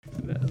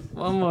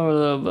One more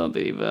little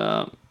bumpity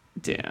bump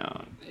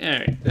down.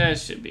 Alright, that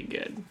should be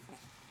good.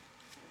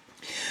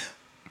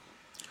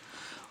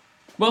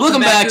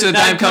 Welcome back to the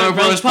Dime Comic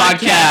Bros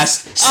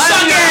Podcast.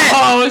 I'm your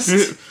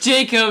host,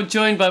 Jacob,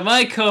 joined by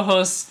my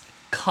co-host,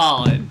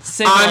 Colin.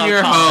 I'm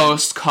your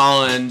host,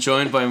 Colin,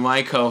 joined by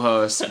my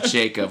co-host,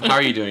 Jacob. How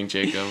are you doing,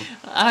 Jacob?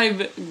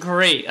 I'm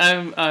great.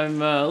 I'm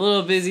a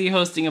little busy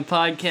hosting a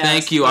podcast.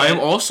 Thank you. I am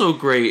also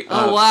great.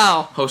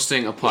 Wow.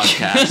 Hosting a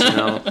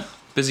podcast.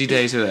 Busy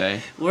day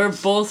today. We're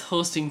both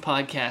hosting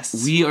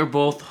podcasts. We are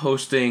both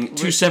hosting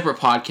two separate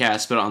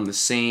podcasts, but on the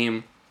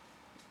same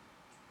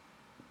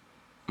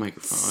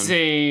microphone.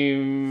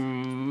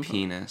 Same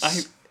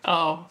penis.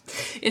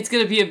 It's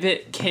gonna be a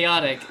bit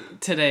chaotic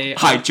today.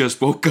 I just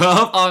woke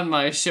up on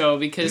my show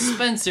because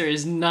Spencer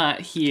is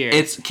not here.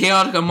 It's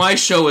chaotic on my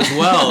show as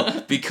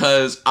well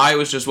because I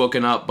was just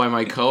woken up by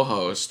my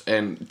co-host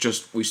and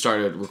we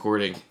started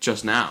recording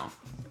just now.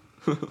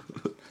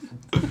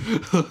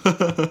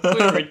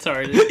 We're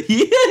retarded.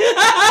 Yeah.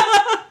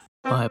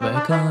 Buy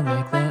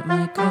comic that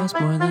might cost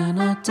more than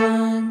a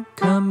dime.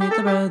 Come meet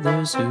the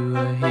brothers who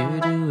are here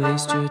to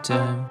waste your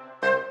time.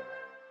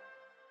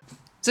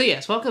 So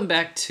yes, welcome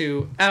back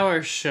to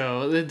our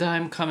show, the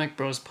Dime Comic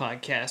Bros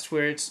Podcast,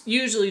 where it's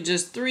usually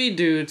just 3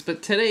 dudes,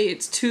 but today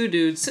it's 2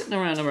 dudes sitting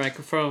around a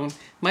micro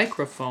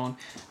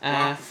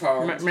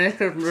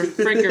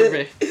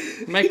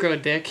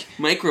dick,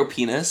 micro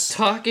penis,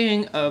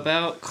 talking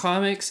about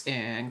comics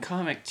and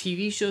comic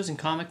TV shows and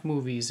comic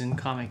movies and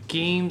comic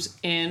games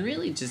and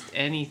really just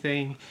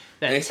anything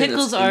that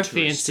tickles our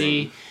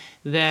fancy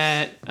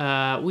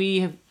that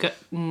we have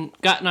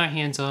gotten our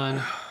hands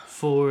on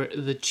for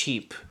the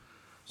cheap.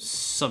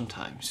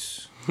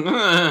 Sometimes.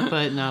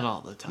 But not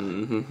all the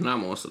time. Mm-hmm. Not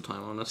most of the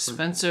time, honestly.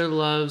 Spencer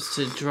loves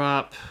to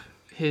drop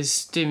his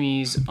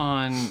stimmies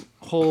on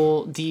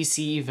whole DC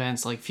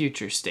events like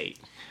Future State.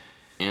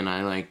 And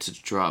I like to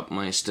drop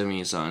my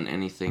stimmies on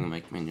anything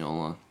Mike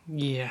Mignola.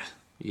 Yeah.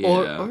 Yeah.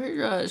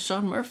 Or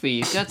Sean Murphy.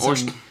 You've got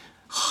some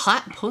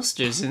hot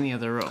posters in the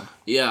other room.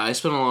 Yeah, I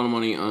spent a lot of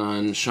money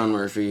on Sean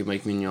Murphy,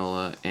 Mike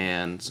Mignola,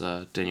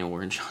 and Daniel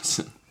Warren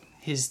Johnson.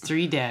 His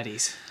 3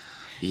 daddies.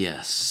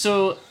 Yes.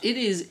 So it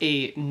is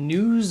a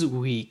news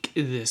week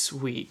this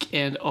week,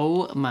 and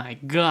oh my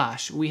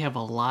gosh, we have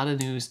a lot of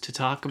news to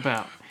talk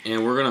about.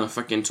 And we're gonna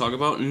fucking talk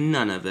about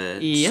none of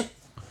it. Yep.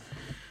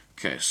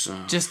 Okay, so...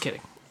 Just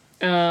kidding.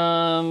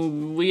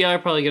 We are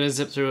probably gonna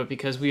zip through it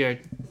because we are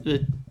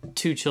the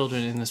 2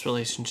 children in this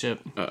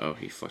relationship. Uh-oh,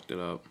 he fucked it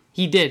up.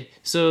 He did.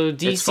 So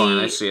DC... It's fine,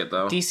 I see it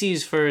though.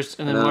 DC's first,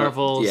 and then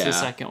Marvel's the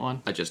second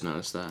one. I just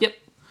noticed that. Yep.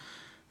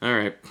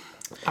 Alright.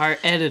 Our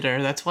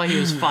editor, that's why he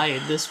was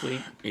fired this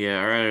week. Yeah,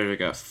 our editor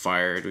got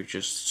fired. We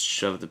just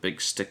shoved a big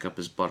stick up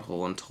his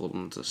butthole and told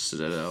him to sit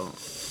it out.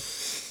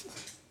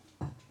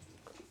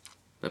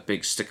 That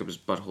big stick up his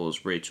butthole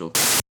is Rachel.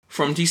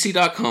 From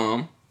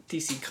DC.com.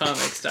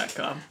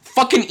 DCComics.com.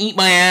 Fucking eat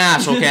my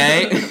ass,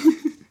 okay?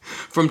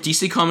 From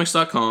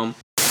DCComics.com.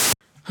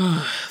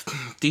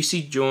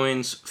 DC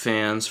joins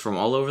fans from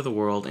all over the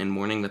world in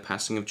mourning the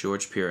passing of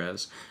George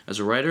Perez. As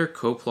a writer,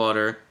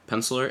 co-plotter,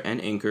 penciler,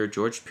 and inker,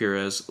 George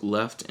Perez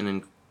left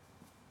an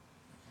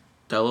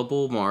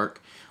indelible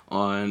mark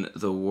on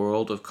the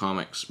world of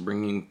comics,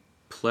 bringing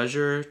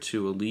pleasure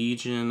to a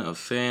legion of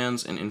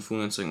fans and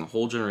influencing a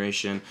whole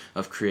generation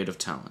of creative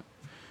talent.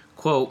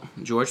 Quote,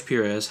 George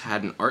Perez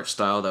had an art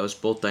style that was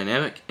both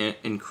dynamic and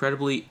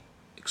incredibly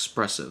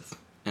expressive,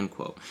 end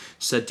quote,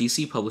 said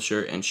DC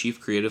publisher and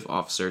chief creative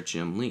officer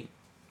Jim Lee.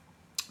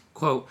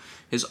 Quote,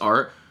 his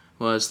art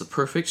was the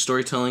perfect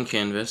storytelling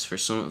canvas for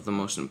some of the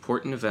most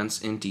important events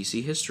in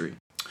DC history.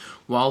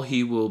 While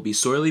he will be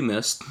sorely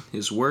missed,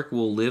 his work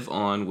will live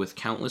on with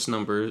countless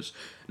number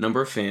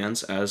of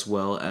fans as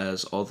well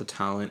as all the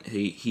talent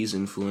he's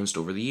influenced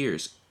over the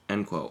years,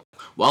 end quote.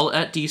 While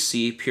at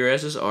DC,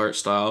 Perez's art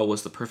style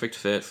was the perfect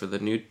fit for the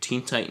new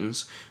Teen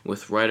Titans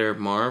with writer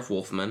Marv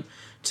Wolfman.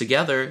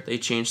 Together, they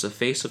changed the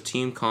face of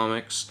teen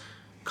comic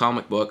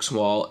books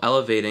while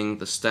elevating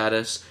the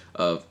status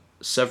of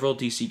several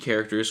DC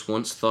characters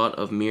once thought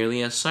of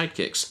merely as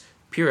sidekicks.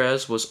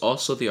 Perez was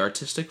also the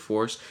artistic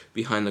force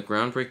behind the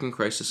groundbreaking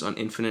Crisis on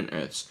Infinite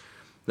Earths,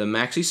 the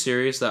maxi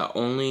series that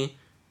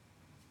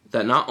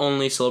not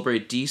only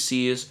celebrated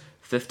DC's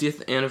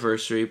 50th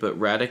anniversary but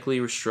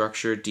radically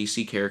restructured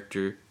DC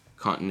character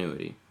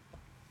continuity.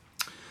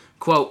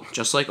 Quote,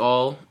 just like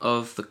all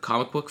of the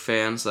comic book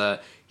fans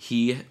that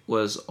he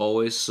was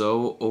always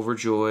so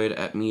overjoyed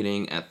at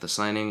meeting at the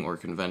signing or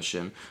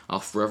convention, I'll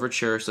forever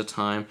cherish the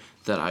time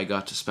that I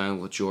got to spend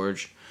with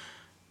George,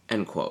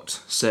 end quote,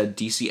 said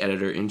DC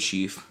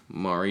editor-in-chief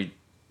Mari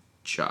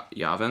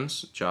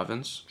Javins?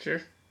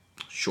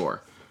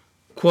 Sure.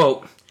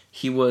 Quote,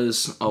 he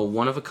was a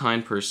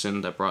one-of-a-kind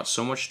person that brought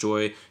so much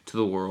joy to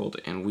the world,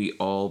 and we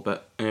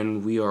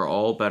are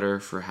all better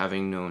for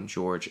having known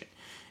George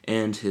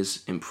and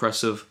his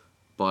impressive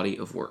body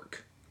of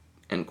work,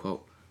 end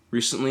quote.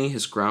 Recently,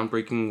 his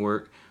groundbreaking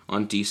work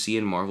on DC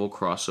and Marvel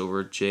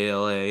crossover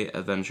JLA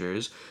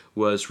Avengers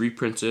was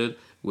reprinted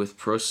with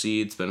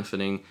proceeds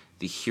benefiting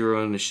the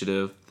Hero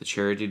Initiative, the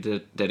charity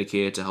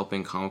dedicated to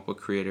helping comic book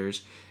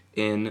creators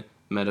in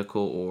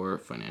medical or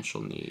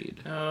financial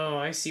need. Oh,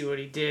 I see what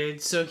he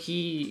did. So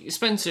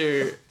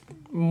Spencer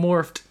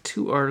morphed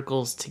two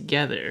articles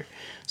together.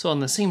 So on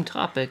the same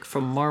topic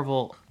from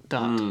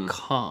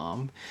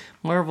Marvel.com,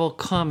 Marvel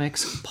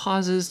Comics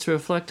pauses to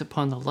reflect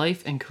upon the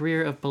life and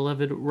career of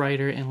beloved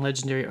writer and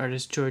legendary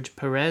artist George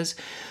Perez,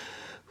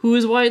 who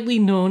is widely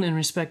known and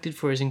respected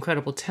for his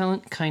incredible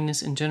talent,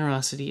 kindness, and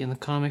generosity in the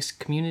comics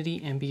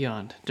community and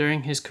beyond.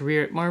 During his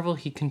career at Marvel,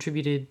 he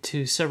contributed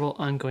to several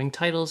ongoing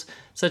titles,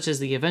 such as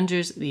The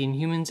Avengers, The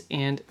Inhumans,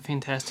 and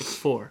Fantastic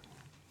Four.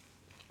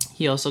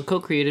 He also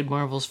co-created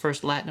Marvel's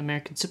first Latin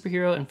American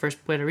superhero and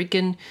first Puerto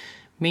Rican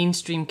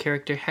mainstream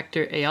character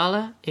Hector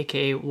Ayala,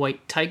 aka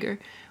White Tiger,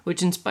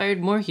 which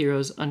inspired more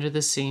heroes under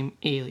the same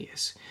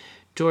alias.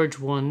 George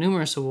won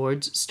numerous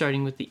awards,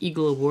 starting with the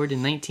Eagle Award in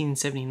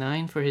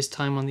 1979 for his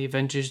time on the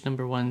Avengers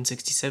number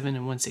 167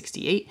 and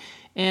 168,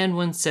 and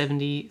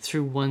 170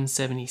 through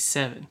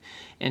 177,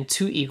 and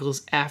 2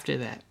 Eagles after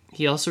that.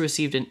 He also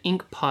received an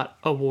Inkpot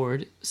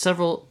Award,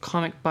 several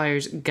Comic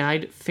Buyer's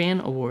Guide Fan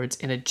Awards,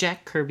 and a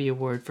Jack Kirby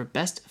Award for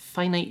Best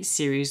Finite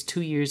Series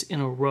 2 years in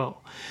a row.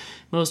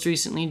 Most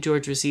recently,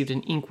 George received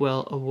an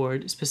Inkwell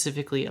Award,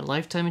 specifically a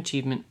Lifetime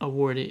Achievement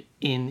awarded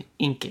in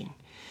inking.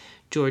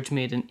 George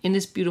made an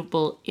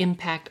indisputable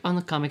impact on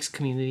the comics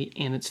community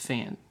and its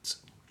fans.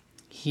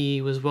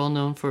 He was well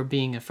known for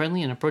being a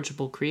friendly and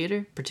approachable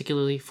creator,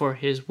 particularly for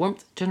his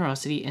warmth,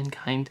 generosity, and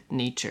kind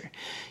nature.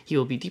 He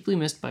will be deeply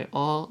missed by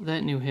all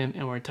that knew him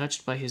and were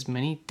touched by his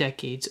many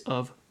decades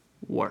of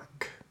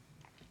work.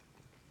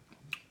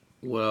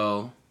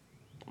 Well,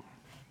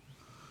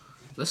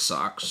 this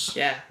sucks.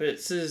 Yeah,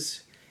 this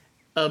is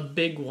a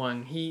big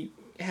one. He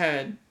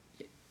had...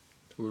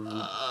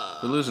 We're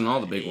losing all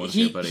the big ones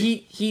here,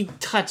 buddy. He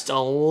touched a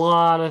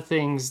lot of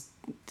things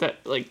that,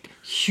 like,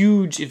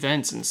 huge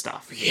events and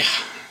stuff. Yeah.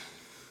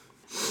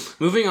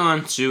 Moving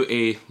on to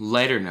a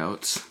lighter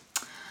note.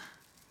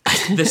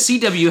 The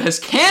CW has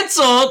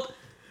canceled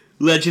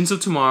Legends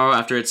of Tomorrow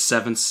after its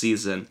 7th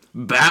season.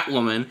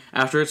 Batwoman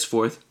after its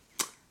 4th.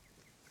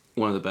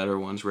 One of the better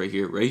ones right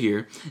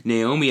here.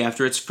 Naomi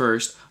after its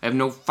 1st. I have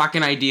no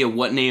fucking idea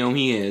what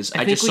Naomi is.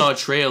 I just saw a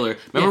trailer.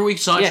 Remember we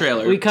saw a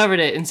trailer? We covered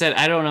it and said,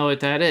 I don't know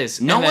what that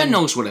is. No one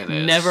knows what it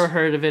is. Never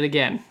heard of it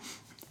again.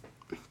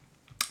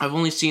 I've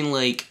only seen,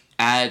 like,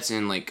 ads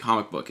in, like,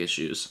 comic book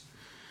issues.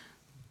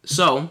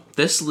 So,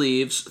 this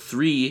leaves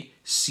 3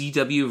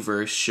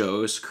 CW-verse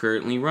shows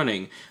currently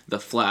running. The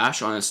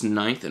Flash on its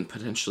 9th and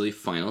potentially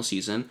final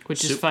season.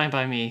 Which is fine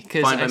by me,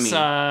 because I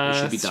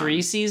saw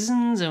 3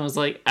 seasons and was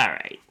like,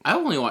 alright. I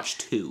only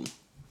watched 2.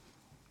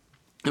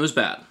 It was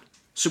bad.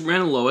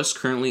 Superman and Lois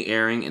currently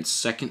airing its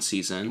 2nd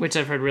season. Which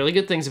I've heard really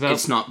good things about.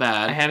 It's not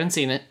bad. I haven't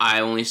seen it. I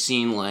only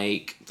seen,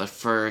 like, the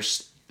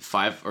first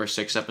 5 or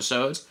 6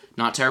 episodes.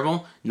 Not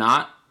terrible.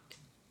 Not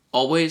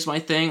always my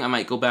thing. I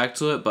might go back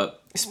to it, but...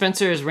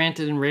 Spencer has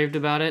ranted and raved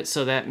about it,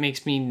 so that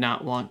makes me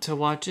not want to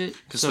watch it.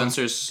 Because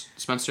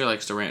Spencer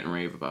likes to rant and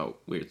rave about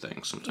weird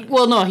things sometimes.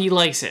 Well, no, he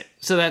likes it,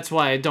 so that's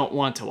why I don't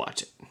want to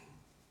watch it.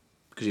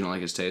 Because you don't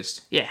like his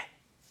taste? Yeah.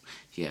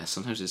 Yeah,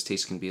 sometimes his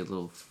taste can be a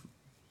little...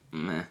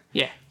 meh.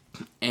 Yeah.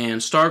 And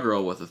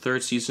Stargirl with a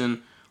 3rd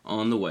season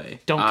on the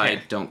way.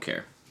 I don't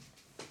care.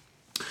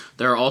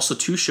 There are also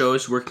 2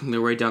 shows working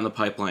their way down the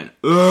pipeline.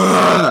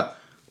 Ugh!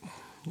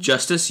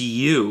 Justice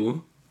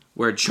U,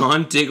 where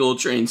John Diggle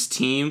trains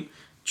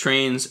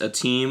a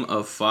team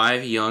of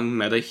 5 young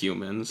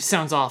metahumans.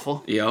 Sounds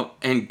awful. Yep.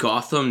 And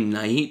Gotham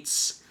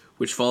Knights,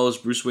 which follows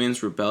Bruce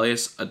Wayne's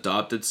rebellious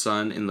adopted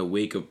son in the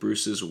wake of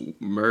Bruce's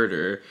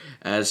murder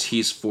as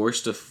he's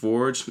forced to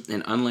forge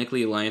an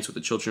unlikely alliance with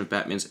the children of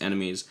Batman's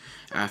enemies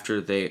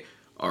after they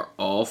are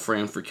all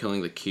framed for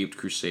killing the Caped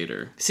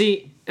Crusader.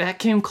 See, that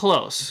came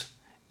close.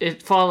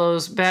 It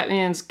follows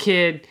Batman's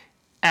kid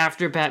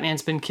after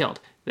Batman's been killed.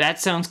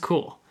 That sounds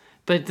cool.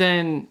 But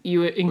then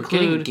you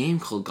include... We're getting a game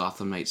called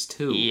Gotham Knights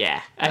too.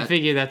 Yeah, I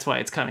figure that's why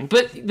it's coming.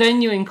 But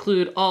then you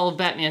include all of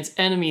Batman's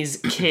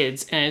enemies'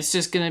 kids, and it's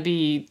just going to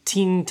be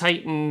Teen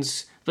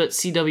Titans, but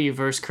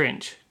CW-verse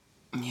cringe.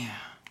 Yeah.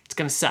 It's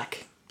going to suck.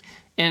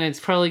 And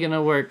it's probably going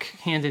to work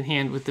hand in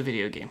hand with the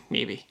video game,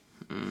 maybe.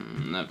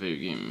 That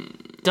video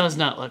game... Does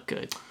not look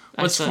good.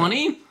 What's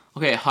funny?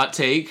 Okay, hot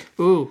take.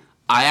 Ooh.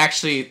 I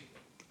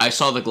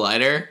saw the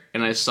glider,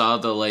 and I saw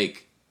the,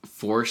 like,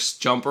 force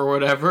jump or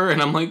whatever,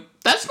 and I'm like,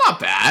 that's not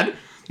bad.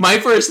 My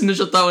first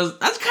initial thought was,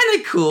 that's kind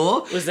of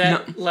cool. Was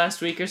that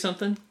last week or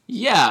something?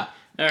 Yeah.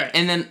 All right.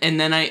 And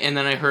then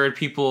I heard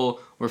people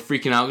were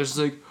freaking out because it's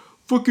like,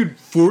 fucking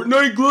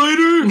Fortnite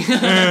glider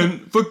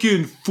and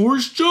fucking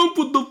force jump.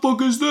 What the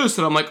fuck is this?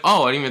 And I'm like,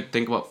 oh, I didn't even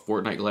think about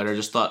Fortnite glider. I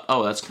just thought,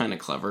 oh, that's kind of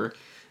clever.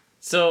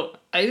 So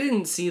I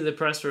didn't see the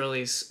press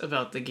release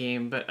about the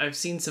game, but I've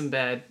seen some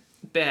bad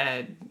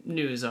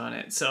news on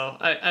it, so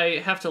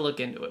I have to look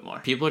into it more.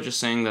 People are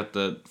just saying that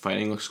the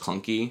fighting looks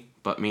clunky,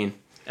 but I mean,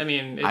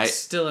 it's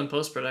still in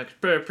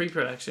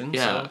pre-production.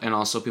 Yeah, so. And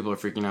also people are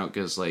freaking out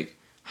because, like,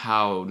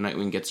 how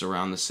Nightwing gets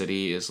around the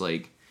city is,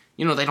 like,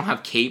 you know, they don't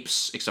have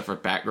capes except for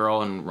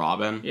Batgirl and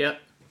Robin. Yep.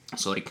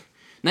 So, like,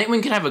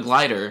 Nightwing could have a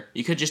glider.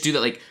 You could just do that.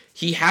 Like,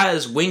 he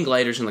has wing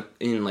gliders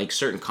in like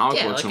certain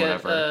comic books and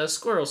whatever. Yeah, like a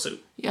squirrel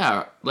suit.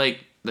 Yeah,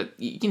 like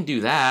you can do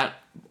that.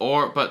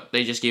 But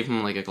they just gave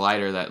him like a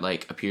glider that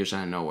like appears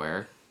out of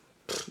nowhere.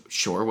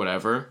 Sure,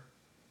 whatever.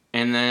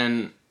 And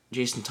then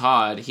Jason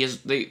Todd,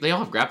 they all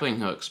have grappling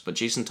hooks, but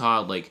Jason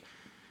Todd, like,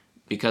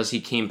 because he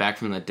came back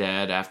from the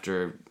dead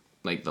after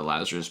like the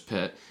Lazarus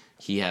Pit,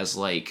 he has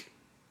like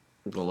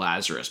the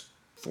Lazarus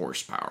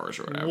force powers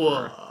or whatever.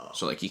 Whoa.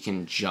 So like he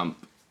can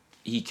jump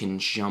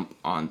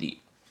on the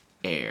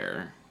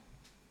air.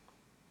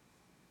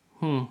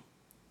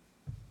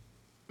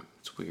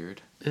 It's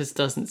weird. This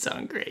doesn't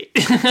sound great.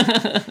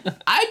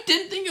 I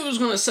didn't think it was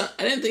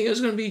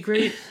gonna be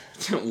great.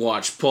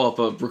 Pull up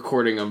a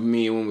recording of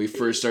me when we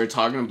first started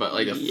talking about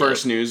like the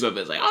first news of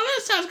it. It's like, oh,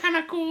 this sounds kind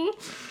of cool.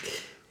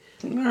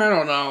 I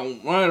don't know.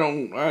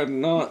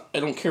 I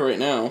don't care right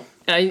now.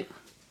 I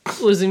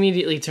was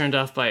immediately turned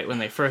off by it when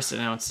they first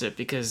announced it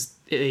because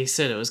they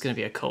said it was going to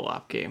be a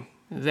co-op game.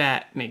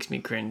 That makes me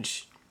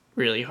cringe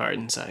really hard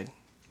inside.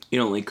 You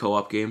don't like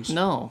co-op games?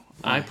 No.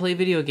 Why? I play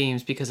video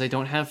games because I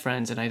don't have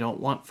friends and I don't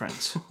want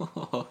friends.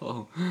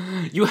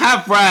 You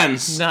have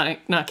friends!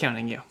 Not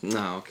counting you.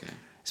 No, okay.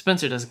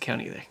 Spencer doesn't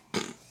count either.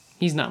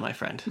 He's not my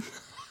friend.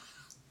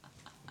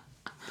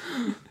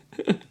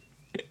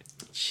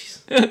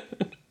 Jeez.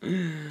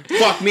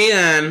 Fuck me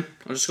then.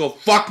 I'll just go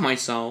fuck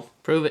myself.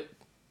 Prove it.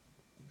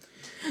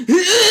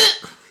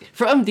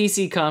 From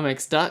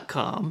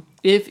DCComics.com,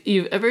 if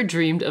you've ever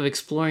dreamed of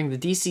exploring the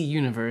DC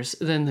universe,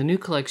 then the new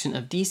collection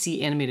of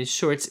DC animated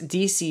shorts,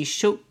 DC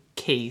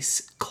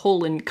Showcase,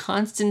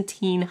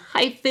 Constantine -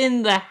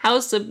 The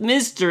House of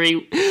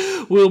Mystery,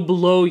 will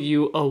blow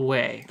you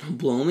away.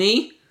 Blow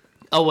me?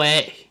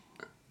 Away.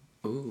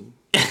 Ooh.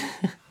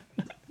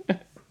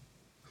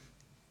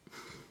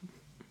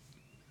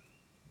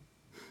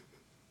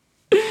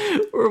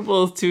 We're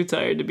both too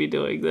tired to be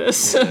doing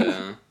this.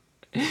 Yeah.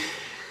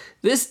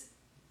 This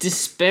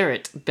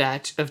disparate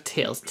batch of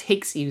tales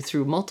takes you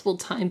through multiple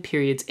time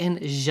periods and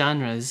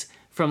genres,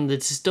 from the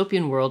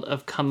dystopian world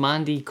of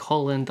Kamandi :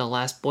 The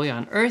Last Boy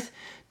on Earth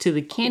to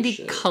the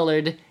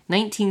candy-colored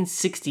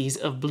 1960s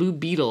of Blue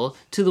Beetle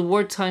to the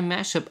wartime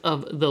mashup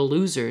of The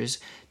Losers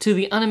to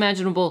the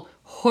unimaginable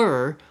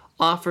horror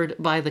offered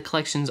by the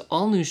collection's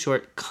all-new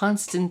short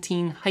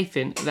Constantine -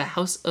 The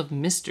House of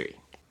Mystery.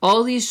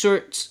 All these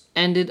shorts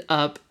ended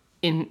up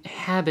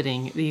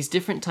inhabiting these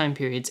different time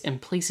periods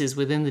and places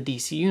within the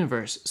DC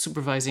universe.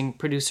 Supervising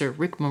producer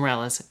Rick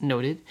Morales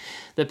noted,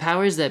 "The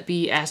powers that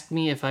be asked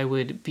me if I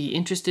would be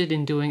interested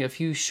in doing a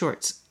few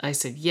shorts. I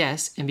said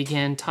yes and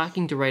began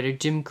talking to writer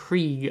Jim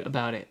Krieg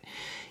about it.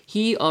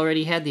 He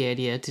already had the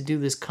idea to do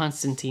this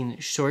Constantine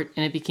short,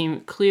 and it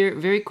became clear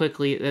very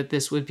quickly that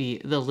this would be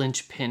the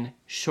linchpin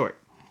short.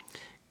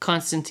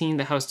 Constantine -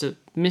 The House of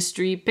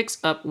Mystery picks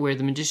up where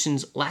the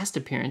Magician's last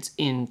appearance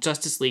in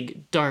Justice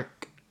League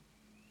Dark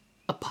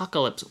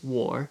Apocalypse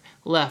War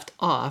left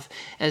off,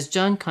 as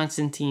John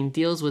Constantine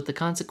deals with the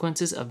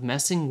consequences of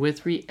messing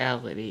with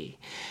reality.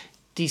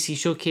 DC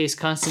Showcase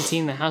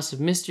Constantine - The House of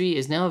Mystery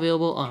is now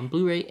available on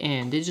Blu-ray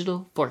and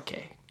digital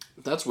 4K.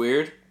 That's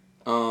weird.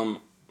 I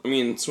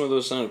mean, some of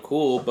those sound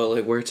cool, but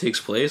like where it takes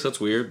place, that's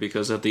weird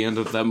because at the end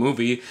of that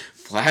movie,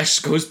 Flash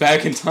goes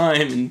back in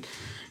time and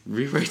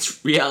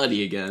rewrites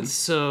reality again.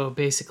 So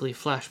basically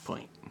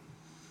Flashpoint.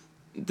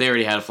 They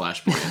already had a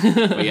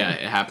Flashpoint, but yeah,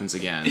 it happens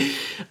again.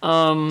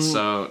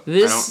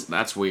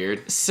 That's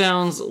weird.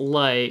 Sounds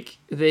like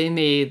they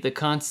made the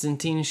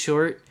Constantine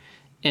short,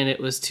 and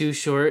it was too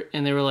short,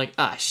 and they were like,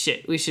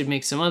 shit, we should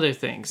make some other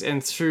things,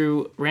 and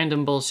threw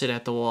random bullshit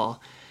at the wall,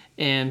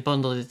 and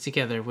bundled it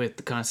together with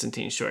the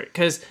Constantine short.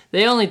 Because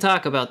they only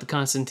talk about the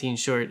Constantine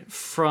short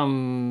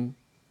from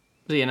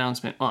the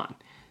announcement on.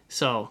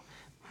 So,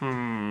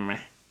 Can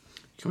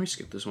we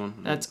skip this one?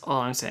 That's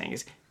all I'm saying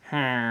is,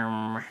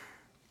 I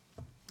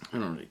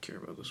don't really care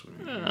about this one.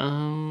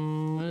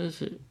 What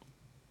is it?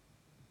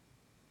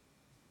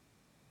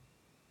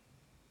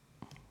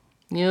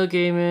 Neil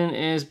Gaiman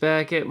is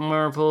back at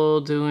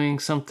Marvel doing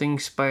something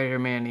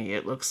Spider-Man-y,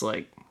 it looks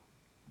like.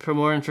 For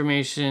more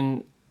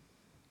information,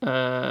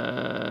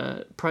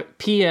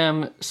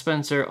 PM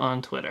Spencer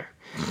on Twitter.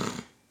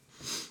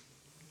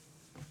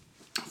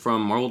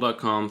 From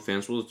Marvel.com,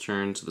 fans will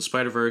return to the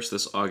Spider-Verse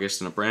this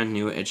August in a brand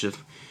new Edge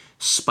of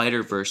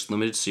Spider-Verse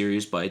limited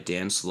series by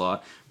Dan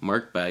Slott,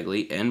 Mark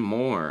Bagley, and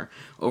more.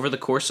 Over the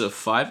course of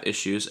 5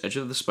 issues, Edge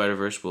of the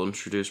Spider-Verse will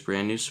introduce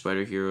brand new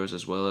spider heroes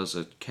as well as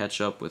a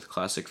catch-up with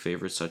classic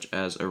favorites such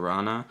as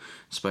Arana,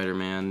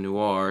 Spider-Man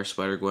Noir,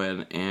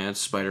 Spider-Gwen, and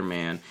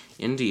Spider-Man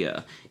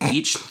India.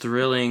 Each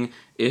thrilling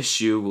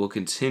issue will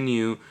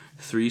continue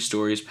 3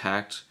 stories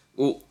packed...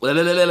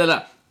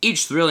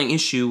 Each thrilling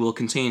issue will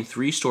contain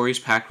 3 stories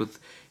packed with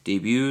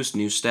debuts,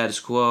 new status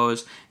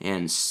quos,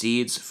 and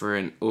seeds for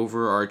an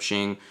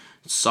overarching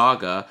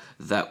saga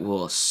that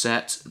will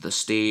set the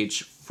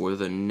stage for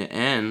the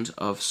end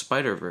of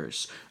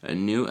Spider-Verse. A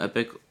new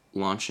epic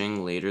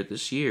launching later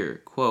this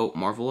year. Quote,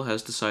 Marvel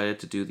has decided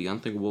to do the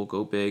unthinkable,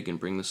 go big, and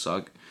bring the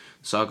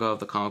saga of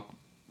the comic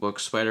book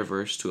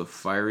Spider-Verse to a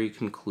fiery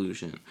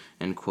conclusion.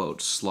 End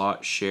quote.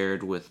 Slot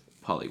shared with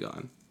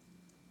Polygon.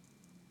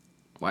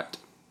 What?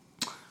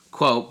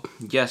 Quote,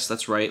 yes,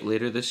 that's right.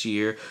 Later this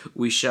year,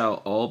 we shall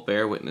all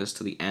bear witness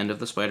to the end of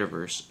the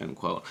Spider-Verse. End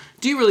quote.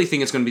 Do you really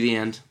think it's going to be the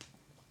end?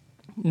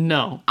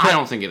 No. I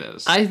don't think it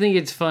is. I think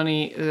it's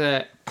funny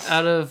that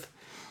out of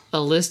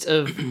a list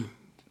of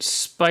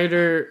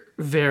spider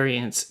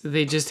variants,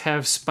 they just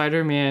have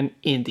Spider-Man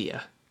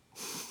India.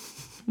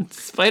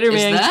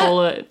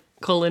 Spider-Man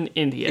colon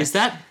India. Is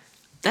that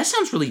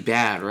sounds really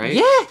bad, right?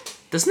 Yeah.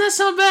 Doesn't that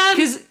sound bad?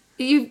 Because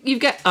you've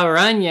got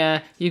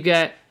Aranya, you've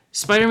got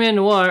Spider-Man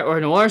Noir or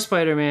Noir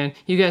Spider-Man,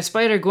 you got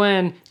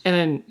Spider-Gwen, and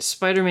then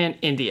Spider-Man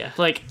India.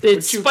 Like,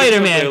 it's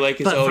Spider-Man, like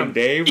his but own from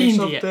name or India.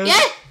 something?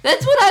 Yeah,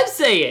 that's what I'm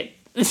saying.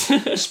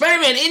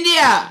 Spider-Man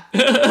India!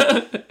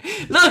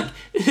 Look,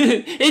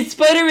 it's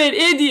Spider-Man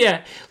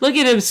India. Look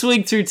at him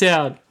swing through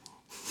town.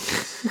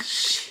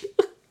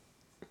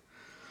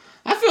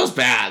 That feels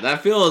bad.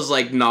 That feels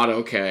like not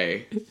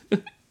okay.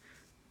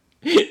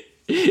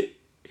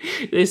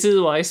 This is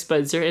why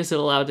Spencer isn't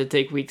allowed to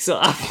take weeks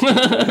off.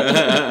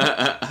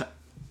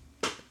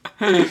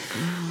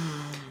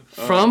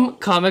 From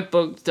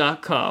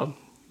comicbook.com.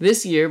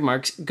 This year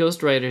marks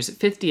Ghost Rider's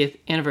 50th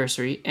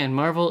anniversary, and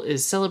Marvel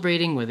is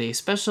celebrating with a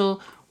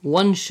special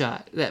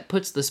one-shot that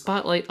puts the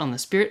spotlight on the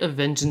Spirit of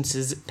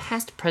Vengeance's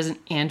past, present,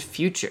 and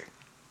future.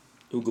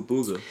 Ooga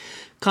booga.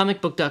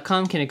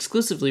 Comicbook.com can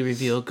exclusively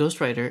reveal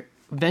Ghost Rider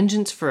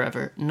Vengeance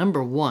Forever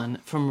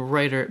 #1 from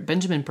writer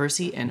Benjamin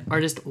Percy and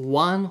artist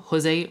Juan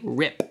Jose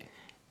Rip,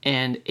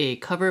 and a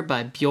cover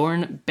by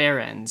Bjorn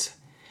Behrens.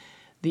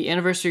 The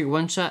anniversary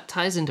one-shot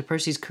ties into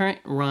Percy's current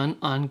run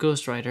on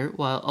Ghost Rider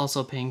while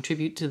also paying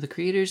tribute to the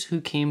creators who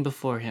came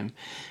before him.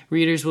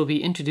 Readers will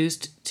be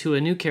introduced to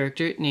a new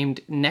character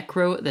named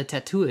Necro the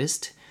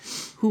Tattooist,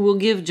 who will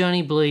give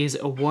Johnny Blaze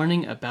a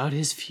warning about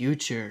his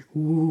future.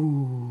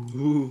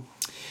 Ooh.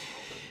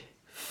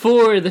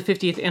 For the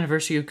 50th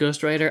anniversary of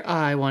Ghost Rider,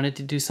 I wanted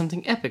to do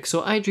something epic,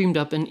 so I dreamed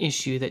up an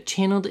issue that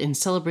channeled and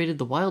celebrated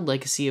the wild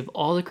legacy of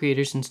all the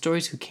creators and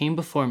stories who came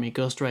before me.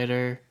 Ghost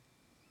Rider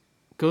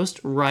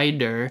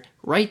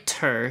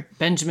writer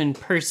Benjamin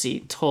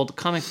Percy told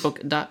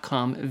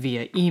comicbook.com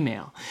via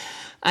email.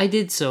 I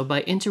did so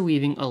by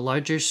interweaving a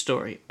larger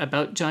story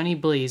about Johnny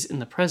Blaze in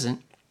the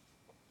present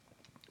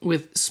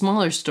with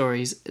smaller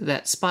stories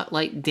that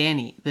spotlight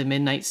Danny, the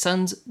Midnight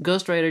Suns,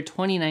 Ghost Rider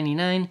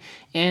 2099,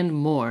 and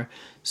more.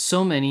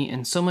 So many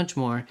and so much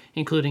more,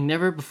 including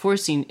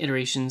never-before-seen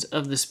iterations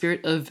of the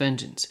Spirit of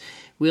Vengeance.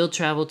 We'll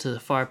travel to the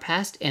far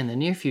past and the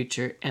near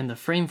future, and the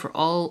frame for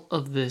all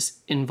of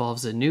this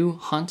involves a new,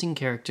 haunting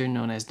character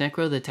known as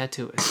Necro the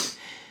Tattooist.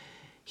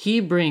 He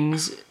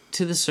brings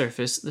to the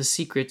surface the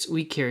secrets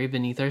we carry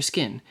beneath our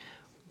skin.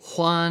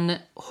 Juan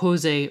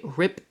Jose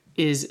Rip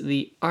is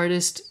the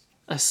artist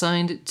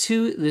assigned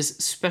to this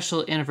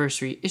special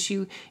anniversary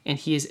issue, and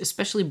he is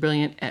especially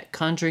brilliant at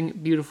conjuring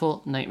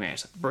beautiful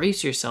nightmares.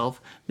 Brace yourself,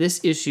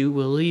 this issue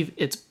will leave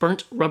its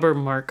burnt rubber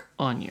mark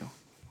on you.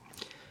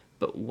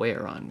 But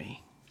where on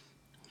me?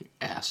 You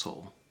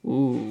asshole.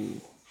 Ooh,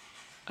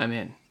 I'm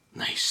in.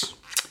 Nice.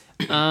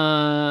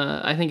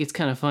 I think it's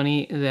kind of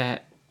funny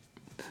that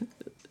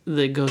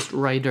the Ghost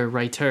Rider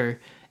writer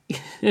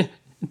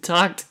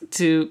talked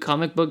to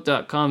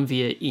comicbook.com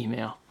via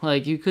email.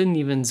 Like, you couldn't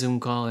even Zoom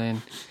call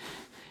in.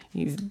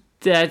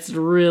 That's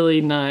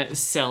really not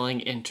selling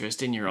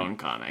interest in your own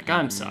comic.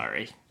 I'm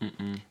sorry.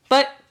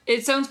 But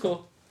it sounds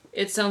cool.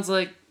 It sounds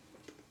like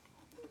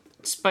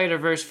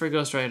Spider-Verse for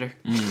Ghost Rider.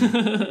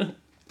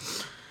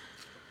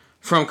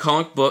 From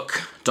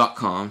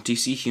comicbook.com,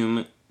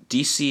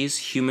 DC's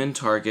Human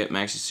Target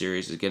maxi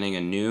series is getting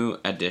a new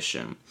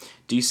edition.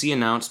 DC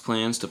announced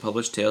plans to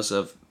publish Tales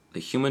of the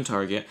Human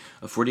Target,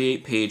 a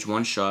 48-page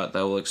one-shot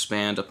that will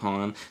expand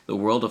upon the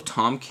world of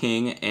Tom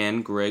King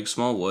and Greg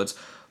Smallwood's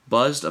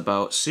buzzed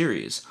about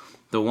series.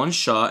 The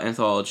one-shot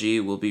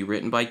anthology will be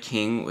written by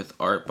King with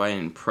art by an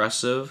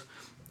impressive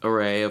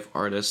array of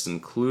artists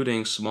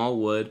including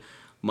Smallwood,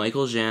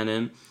 Michael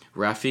Janin,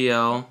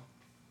 Raphael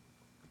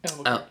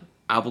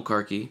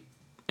Albuquerque,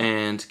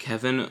 and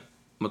Kevin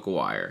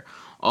McGuire.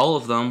 All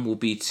of them will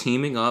be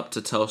teaming up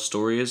to tell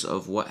stories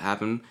of what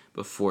happened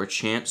before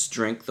Chance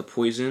drank the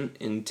poison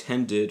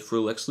intended for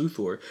Lex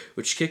Luthor,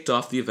 which kicked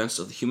off the events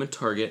of the Human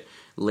Target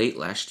late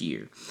last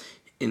year.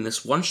 In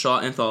this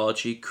one-shot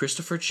anthology,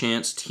 Christopher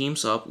Chance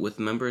teams up with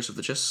members of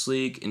the Justice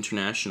League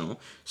International,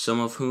 some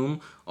of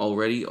whom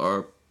already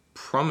are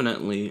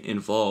prominently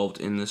involved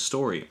in this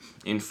story,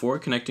 in 4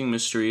 connecting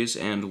mysteries,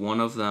 and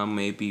one of them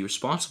may be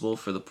responsible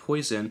for the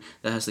poison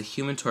that has the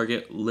Human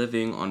Target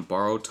living on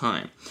borrowed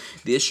time.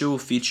 The issue will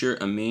feature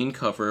a main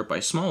cover by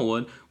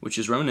Smallwood, which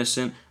is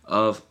reminiscent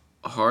of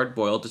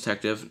hard-boiled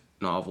detective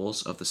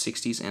novels of the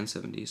 60s and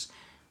 70s.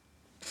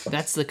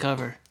 That's the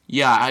cover.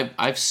 Yeah,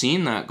 I've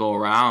seen that go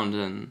around,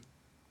 and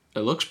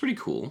it looks pretty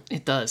cool.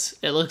 It does.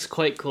 It looks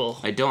quite cool.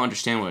 I don't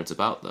understand what it's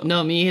about, though.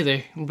 No, me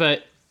either.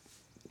 But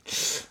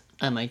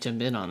I might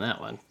jump in on that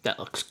one. That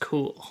looks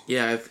cool.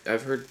 Yeah,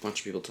 I've heard a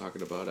bunch of people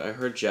talking about it. I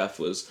heard Jeff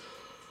was.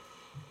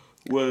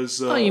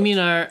 Oh, you mean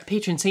our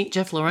patron saint,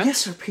 Jeff Lawrence?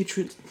 Yes, our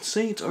patron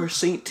saint, our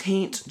Saint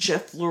Taint,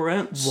 Jeff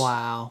Lawrence.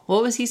 Wow.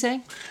 What was he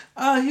saying?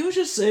 He was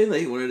just saying that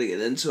he wanted to get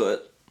into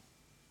it.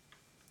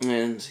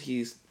 And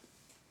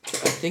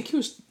I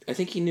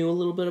think he knew a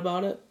little bit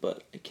about it,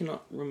 but I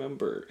cannot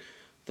remember.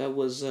 That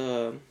was,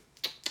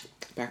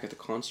 back at the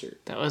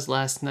concert. That was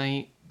last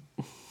night.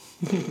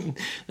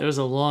 There was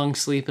a long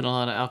sleep and a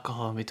lot of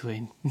alcohol in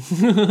between.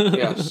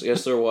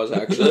 yes, there was,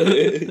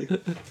 actually.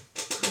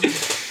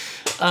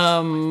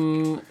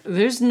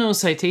 There's no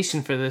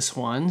citation for this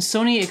one.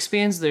 Sony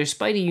expands their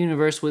Spidey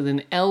universe with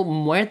an El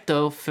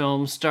Muerto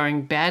film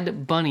starring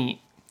Bad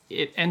Bunny.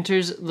 It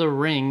enters the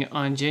ring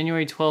on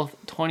January 12th,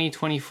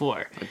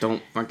 2024. I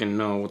don't fucking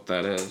know what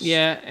that is.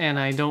 Yeah, and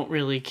I don't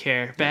really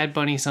care. Bad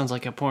Bunny sounds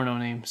like a porno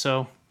name,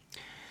 so...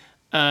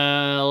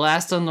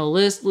 last on the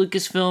list,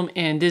 Lucasfilm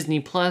and Disney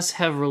Plus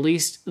have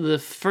released the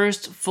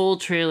first full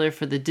trailer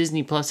for the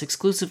Disney Plus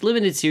exclusive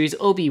limited series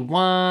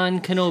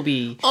Obi-Wan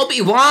Kenobi.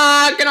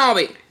 Obi-Wan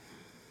Kenobi!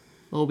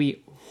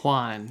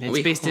 Obi-Wan.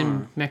 It's based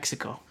in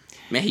Mexico.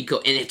 Mexico,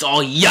 and it's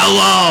all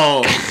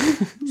yellow!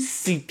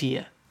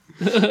 Sepia.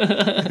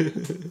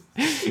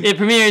 It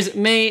premieres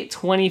May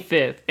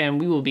 25th, and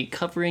we will be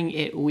covering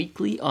it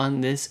weekly on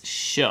this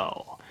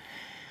show.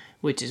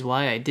 Which is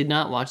why I did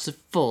not watch the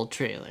full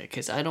trailer,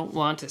 because I don't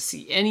want to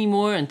see any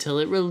more until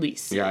it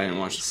releases. Yeah, I didn't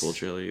watch the full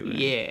trailer either.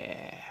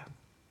 Yeah.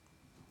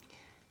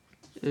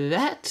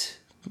 That,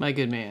 my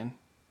good man,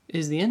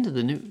 is the end of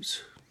the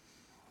news.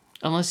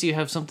 Unless you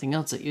have something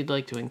else that you'd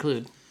like to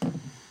include.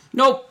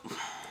 Nope.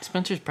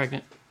 Spencer's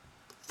pregnant.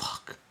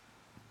 Fuck.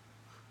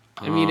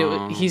 I mean,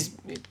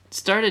 it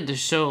started to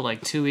show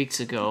like 2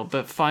 weeks ago,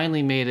 but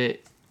finally made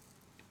it.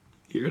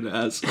 You're an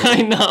asshole.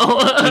 I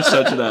know. You're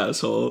such an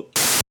asshole.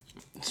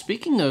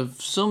 Speaking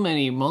of so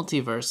many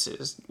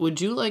multiverses,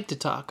 would you like to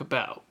talk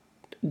about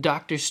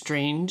Doctor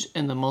Strange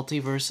and the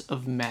Multiverse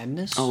of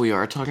Madness? Oh, we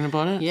are talking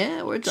about it?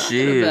 Yeah, we're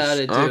talking about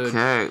it, dude.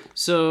 Okay.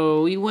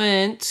 So we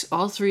went,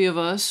 all three of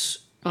us,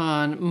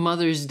 on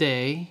Mother's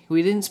Day.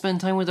 We didn't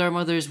spend time with our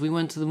mothers. We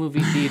went to the movie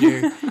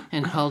theater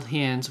and held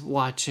hands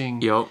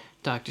watching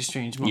Doctor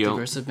Strange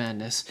Multiverse of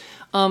Madness.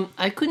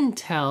 I couldn't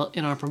tell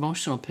in our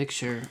promotional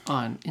picture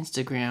on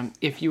Instagram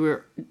if you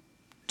were...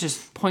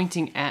 just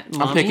pointing at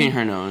Mommy? I'm picking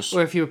her nose.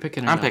 Or if you were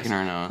picking her nose? I'm picking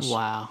her nose.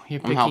 Wow.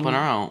 You're picking I'm helping her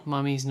out.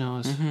 Mommy's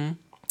nose. Mm-hmm.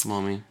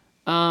 Mommy.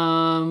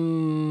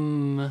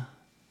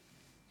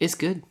 It's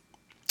good.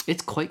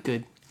 It's quite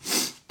good.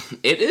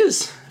 It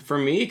is. For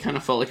me, it kind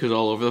of felt like it was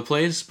all over the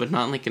place, but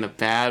not like in a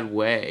bad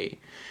way.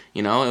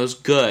 You know, it was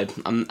good.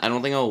 I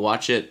don't think I'll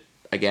watch it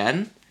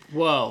again.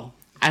 Whoa.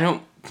 I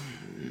don't...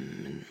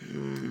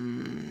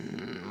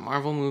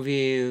 Marvel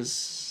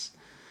movies...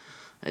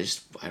 I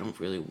don't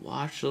really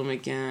watch them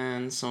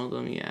again. Some of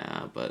them,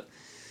 yeah, but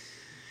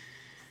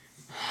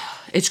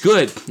it's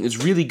good. It's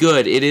really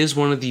good. It is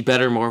one of the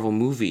better Marvel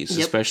movies,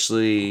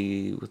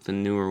 especially with the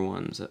newer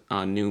ones,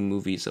 new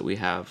movies that we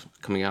have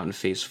coming out in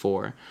Phase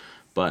 4.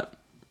 But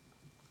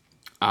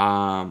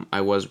I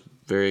was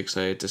very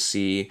excited to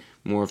see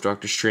more of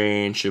Doctor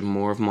Strange and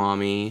more of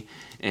Mommy,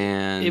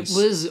 and it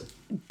was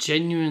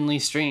genuinely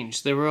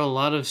strange. There were a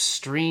lot of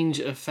strange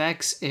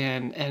effects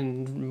and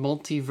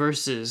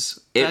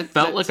multiverses. It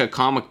felt like a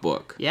comic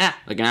book. Yeah.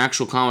 Like an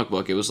actual comic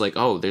book. It was like,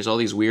 oh, there's all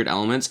these weird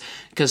elements.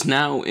 Because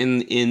now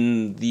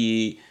in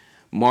the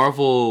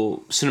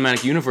Marvel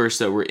Cinematic Universe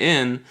that we're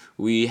in,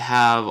 we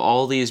have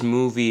all these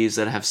movies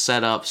that have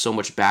set up so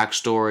much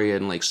backstory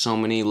and like so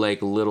many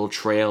like little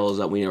trails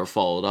that we never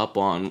followed up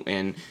on,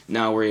 and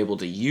now we're able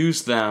to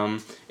use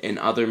them in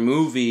other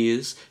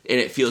movies, and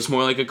it feels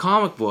more like a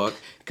comic book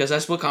because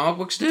that's what comic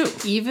books do.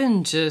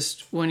 Even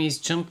just when he's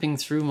jumping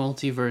through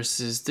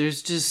multiverses,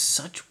 there's just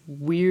such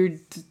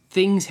weird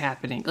things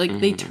happening.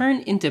 Like they turn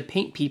into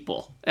paint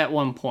people at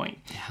one point.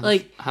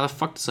 How the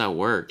fuck does that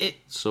work?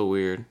 It's so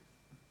weird.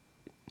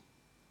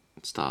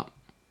 Stop.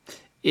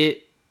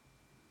 It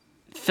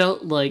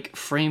felt like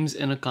frames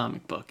in a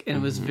comic book, and it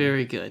was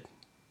very good.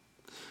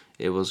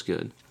 It was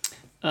good.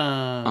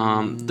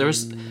 There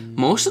was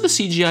most of the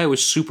CGI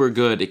was super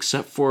good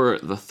except for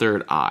the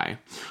third eye.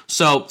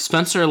 So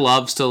Spencer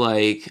loves to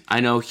like. I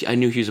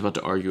knew he was about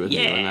to argue with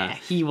me on that.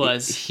 He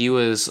was. He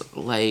was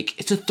like,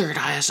 "It's a third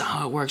eye. That's not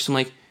how it works." I'm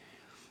like,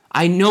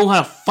 I know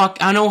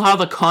how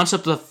the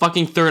concept of the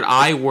fucking third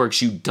eye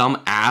works. You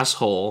dumb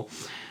asshole.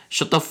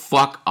 Shut the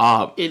fuck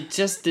up. It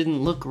just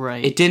didn't look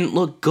right. It didn't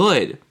look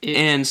good.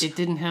 It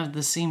didn't have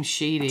the same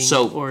shading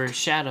or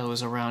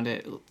shadows around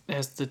it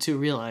as the two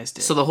realized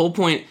it. So the whole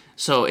point,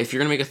 if you're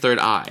going to make a third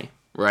eye,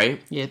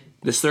 right? Yeah.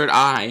 This third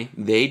eye,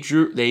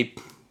 they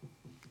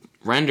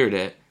rendered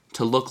it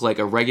to look like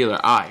a regular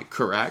eye,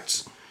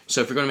 correct?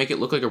 So if you're going to make it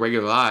look like a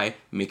regular eye,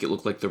 make it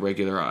look like the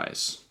regular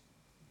eyes.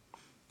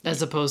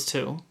 As opposed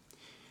to?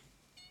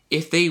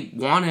 If they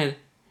wanted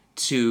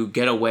to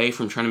get away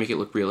from trying to make it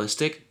look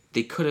realistic,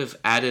 they could have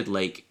added,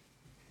 like,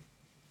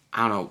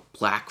 I don't know,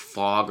 black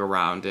fog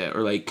around it,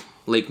 or, like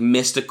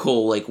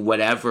mystical, like,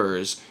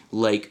 whatevers,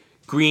 like,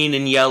 green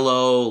and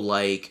yellow,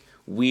 like,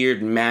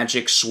 weird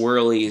magic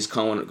swirlies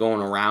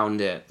going around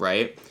it,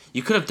 right?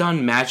 You could have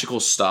done magical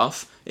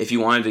stuff if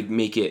you wanted to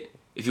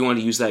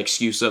use that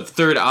excuse of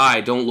third eye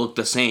don't look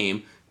the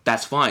same.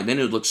 That's fine. Then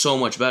it would look so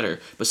much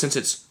better. But since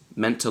it's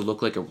meant to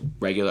look like a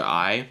regular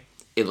eye,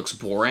 it looks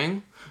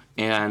boring.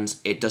 And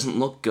it doesn't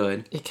look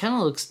good. It kind of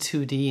looks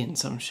 2D in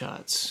some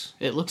shots.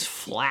 It looks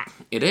flat.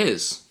 It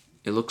is.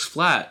 It looks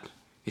flat.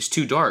 It's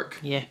too dark.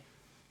 Yeah.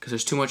 Because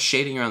there's too much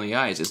shading around the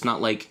eyes. It's not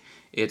like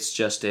it's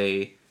just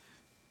a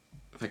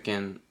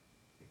fucking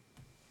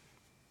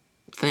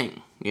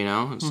thing, you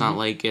know? It's not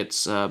like it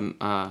doesn't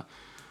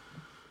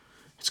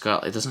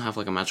have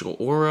like a magical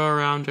aura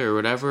around it or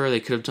whatever. They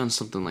could have done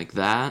something like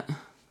that.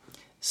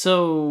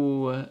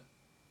 So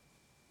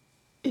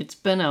it's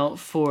been out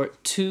for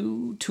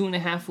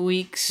 2.5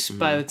 weeks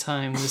by the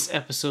time this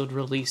episode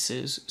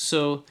releases.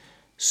 So,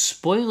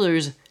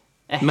 spoilers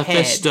ahead.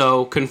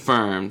 Mephisto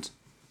confirmed.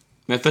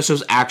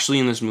 Mephisto's actually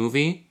in this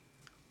movie.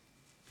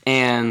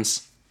 And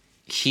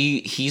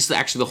he's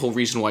actually the whole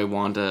reason why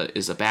Wanda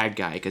is a bad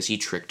guy. Because he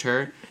tricked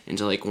her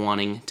into, like,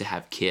 wanting to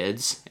have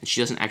kids. And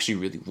she doesn't actually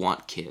really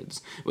want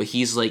kids. But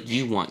he's like,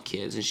 you want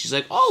kids. And she's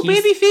like,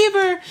 baby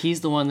fever.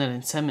 He's the one that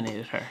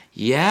inseminated her.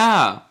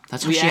 Yeah.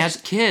 That's how she has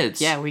kids.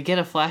 Yeah, we get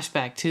a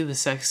flashback to the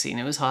sex scene.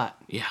 It was hot.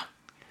 Yeah.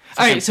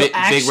 All right, so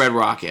Big Red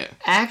Rocket.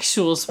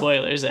 Actual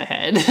spoilers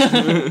ahead.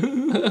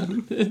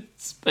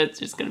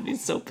 Spencer's gonna be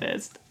so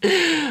pissed.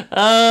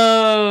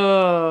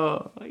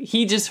 Oh,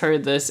 he just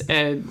heard this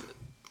and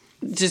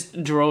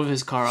just drove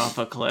his car off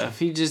a cliff.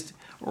 He just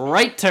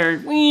right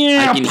turn.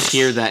 I can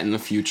hear that in the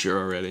future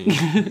already.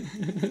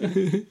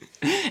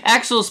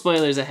 Actual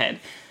spoilers ahead.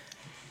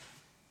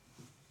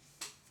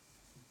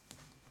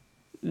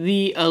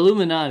 The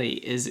Illuminati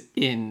is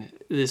in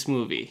this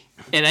movie.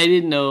 And I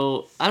don't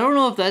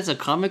know if that's a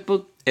comic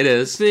book It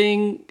is.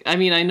 thing. I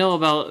mean, I know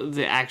about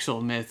the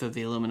actual myth of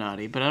the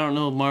Illuminati, but I don't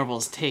know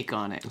Marvel's take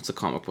on it. It's a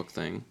comic book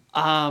thing.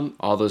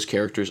 All those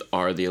characters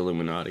are the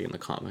Illuminati in the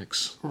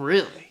comics.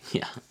 Really?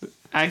 Yeah.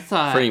 I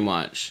thought... Pretty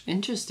much.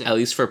 Interesting. At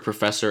least for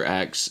Professor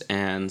X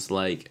and,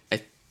 like,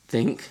 I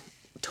think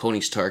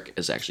Tony Stark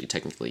is actually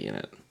technically in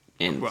it.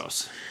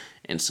 Gross.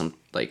 And some...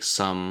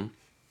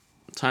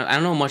 I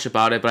don't know much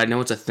about it, but I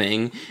know it's a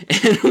thing.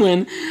 And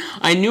when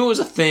I knew it was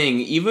a thing,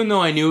 even though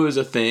I knew it was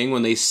a thing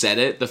when they said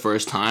it the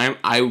first time,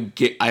 I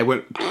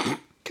went...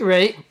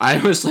 Right? I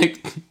was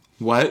like,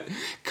 what?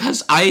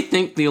 Because I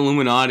think the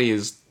Illuminati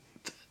is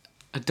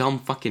a dumb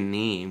fucking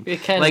name.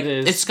 It kind of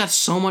is. It's got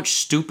so much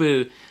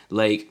stupid,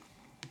 like...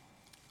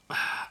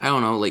 I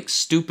don't know, like,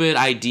 stupid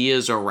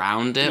ideas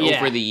around it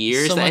over the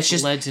years. So that much it's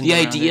just legend the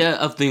around idea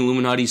of the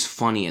Illuminati's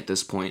funny at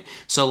this point.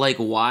 So, like,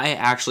 why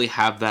actually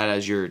have that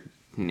as your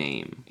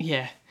name?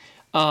 Yeah.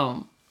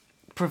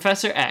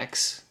 Professor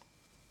X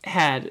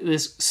had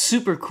this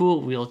super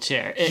cool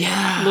wheelchair.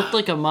 It looked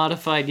like a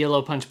modified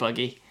yellow punch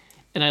buggy,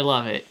 and I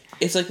love it.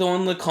 It's like the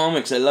one in the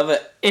comics. I love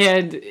it.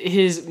 And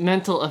his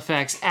mental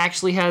effects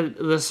actually had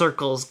the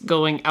circles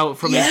going out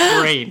from his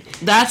brain.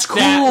 That's cool.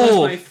 That was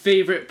my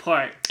favorite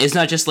part. It's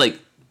not just like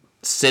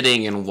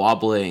sitting and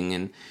wobbling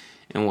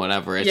and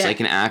whatever. It's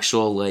like an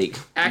actual like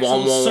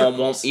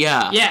circles.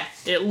 Yeah. Yeah,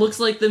 it looks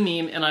like the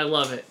meme, and I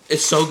love it.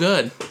 It's so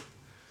good.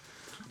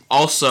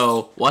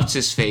 Also, What's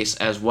His Face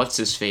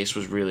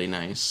was really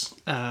nice.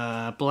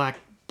 Black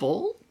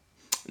Bolt?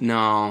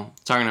 No,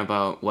 talking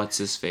about What's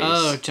His Face.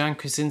 Oh, John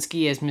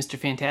Krasinski as Mr.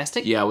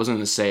 Fantastic? Yeah, I wasn't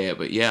going to say it,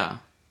 but yeah.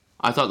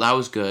 I thought that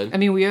was good. I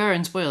mean, we are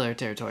in spoiler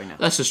territory now.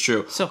 That's just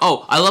true. So,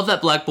 I love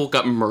that Black Bolt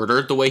got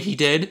murdered the way he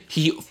did.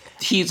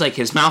 He's like,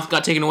 his mouth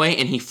got taken away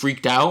and he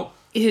freaked out.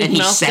 And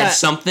he said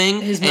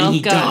something and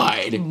he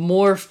died.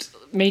 Morphed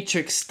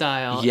Matrix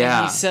style.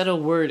 Yeah. And he said a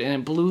word and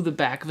it blew the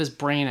back of his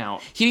brain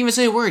out. He didn't even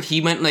say a word. He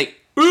went like,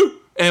 and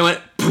it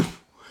went, poof.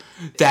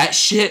 That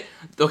shit.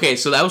 Okay,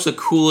 so that was the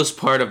coolest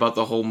part about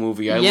the whole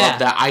movie. I love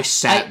that. I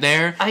sat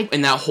there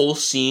and that whole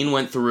scene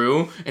went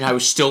through and I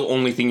was still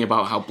only thinking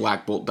about how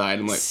Black Bolt died.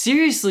 I'm like,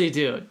 seriously,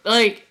 dude.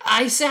 Like,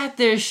 I sat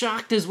there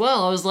shocked as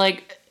well. I was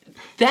like,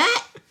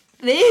 that?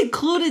 They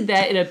included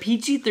that in a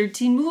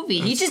PG-13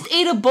 movie. He just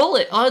ate a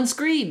bullet on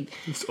screen.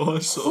 It's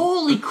awesome.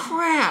 Holy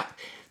crap.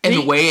 And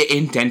the way it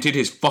indented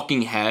his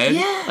fucking head.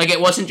 Yeah. Like,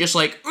 it wasn't just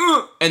like,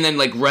 and then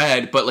like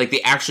red, but like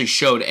they actually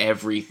showed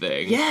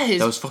everything. Yeah.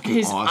 That was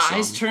fucking awesome.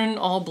 His eyes turned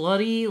all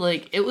bloody.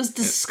 Like, it was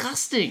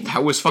disgusting.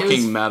 That was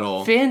fucking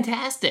metal.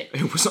 Fantastic.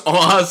 It was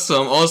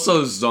awesome.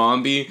 Also,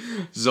 zombie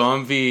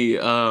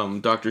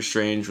Doctor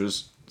Strange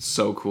was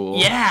so cool.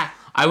 Yeah.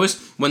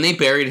 When they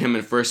buried him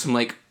at first, I'm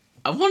like,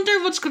 I wonder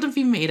what's going to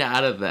be made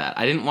out of that.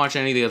 I didn't watch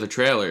any of the other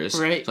trailers.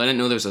 Right. So I didn't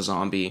know there was a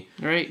zombie.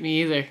 Right,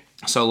 me either.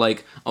 So,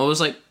 like, I was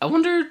like, I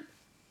wonder...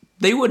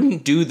 They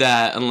wouldn't do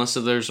that unless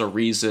there's a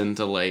reason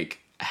to, like,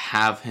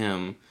 have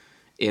him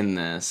in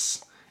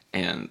this.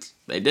 And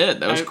they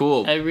did. That was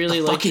cool. I really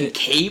liked fucking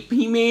cape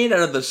he made out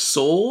of the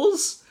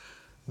souls?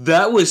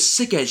 That was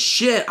sick as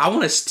shit. I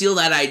want to steal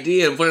that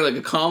idea and put it in,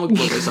 like, a comic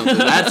book or something.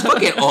 That's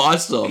fucking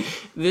awesome.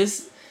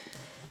 This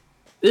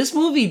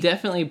movie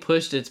definitely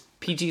pushed its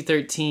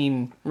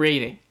PG-13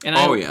 rating. And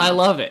I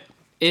love it.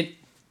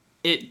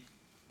 it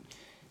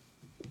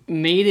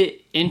made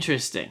it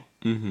interesting.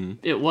 Mm-hmm.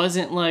 It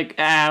wasn't like,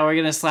 we're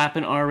going to slap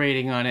an R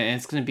rating on it and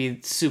it's going to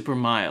be super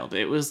mild.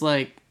 It was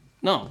like,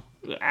 no,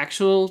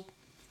 actual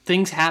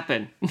things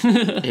happen.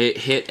 It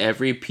hit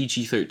every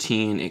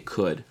PG-13 it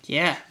could.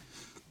 Yeah.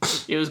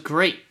 It was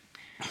great.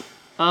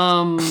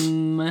 And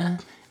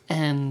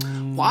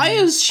why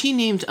is she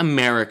named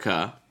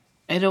America?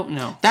 I don't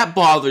know. That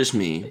bothers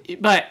me.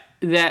 But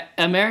that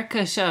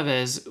America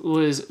Chavez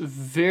was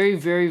very,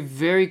 very,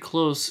 very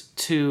close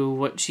to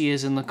what she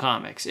is in the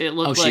comics. It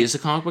looked she is a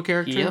comic book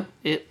character? Yep.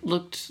 It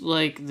looked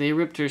like they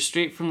ripped her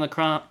straight from the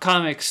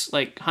comics,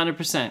 like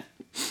 100%.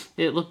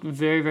 It looked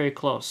very, very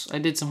close. I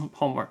did some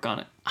homework on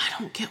it. I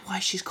don't get why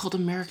she's called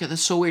America.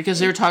 That's so weird, because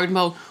they were talking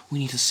about, we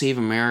need to save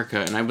America,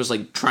 and I was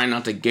like trying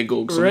not to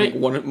giggle, because right.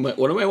 I'm like,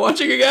 what am I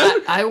watching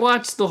again? I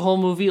watched the whole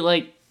movie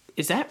like,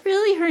 is that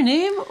really her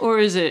name, or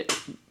is it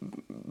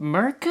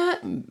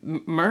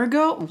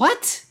Murgo?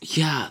 What?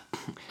 Yeah,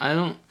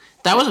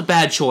 that was a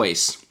bad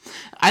choice.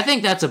 I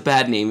think that's a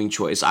bad naming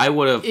choice. I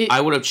would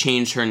have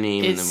changed her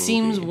name in the movie. It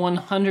seems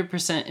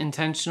 100%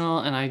 intentional,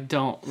 and I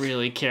don't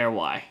really care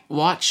why.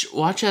 Watch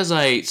as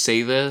I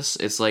say this.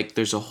 It's like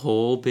there's a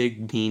whole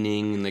big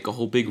meaning and like a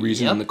whole big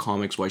reason in the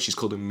comics why she's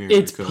called America.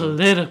 It's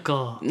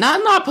political.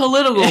 Not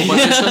political, but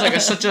it's just like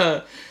such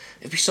a...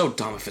 It'd be so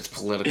dumb if it's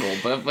political,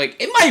 but like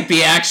it might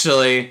be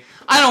actually.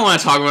 I don't want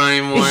to talk about it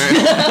anymore.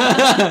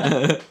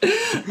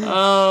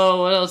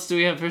 Oh, what else do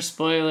we have for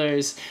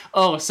spoilers?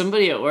 Oh,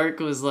 somebody at work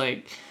was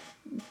like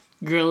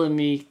grilling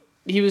me.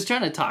 He was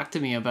trying to talk to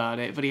me about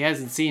it, but he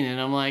hasn't seen it.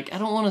 I'm like, I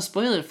don't want to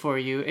spoil it for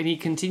you. And he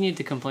continued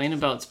to complain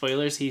about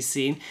spoilers he's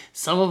seen.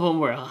 Some of them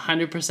were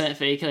 100%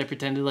 fake, and I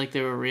pretended like they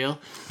were real.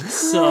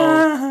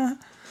 So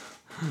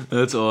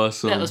that's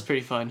awesome. That was pretty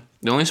fun.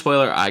 The only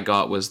spoiler I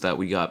got was that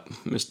we got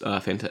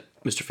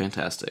Mr.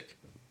 Fantastic.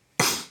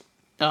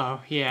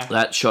 Oh, yeah.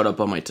 That showed up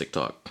on my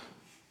TikTok.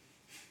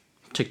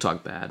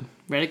 TikTok bad.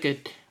 Reddit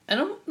good. I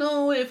don't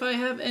know if I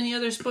have any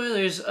other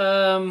spoilers.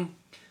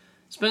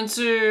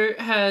 Spencer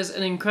has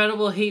an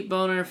incredible hate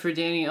boner for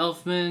Danny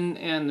Elfman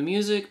and the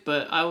music,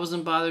 but I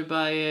wasn't bothered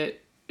by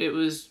it. It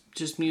was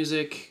just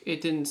music.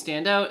 It didn't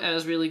stand out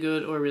as really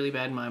good or really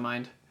bad in my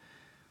mind.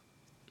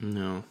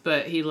 No.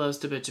 But he loves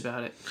to bitch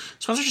about it.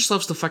 Spencer just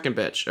loves to fucking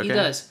bitch, okay? He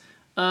does.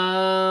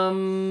 But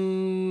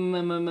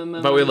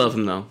we love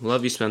him, though.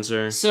 Love you,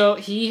 Spencer. So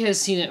he has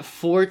seen it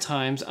 4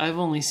 times. I've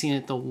only seen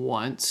it the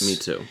once. Me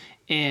too.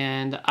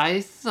 And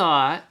I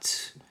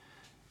thought...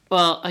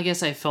 Well, I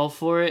guess I fell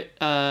for it.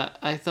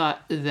 I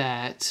thought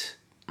that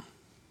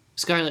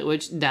Scarlet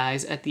Witch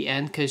dies at the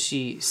end because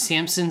she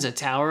Samsons a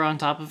tower on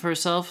top of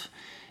herself.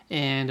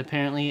 And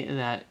apparently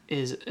that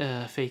is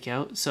a fake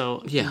out.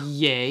 So,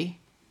 yay.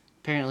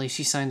 Apparently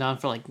she signed on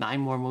for like 9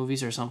 more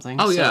movies or something.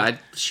 Oh, so. Yeah.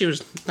 She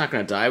was not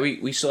going to die.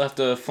 We still have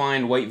to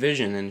find White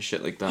Vision and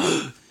shit like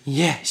that.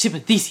 Yeah, ship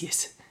of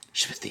Theseus.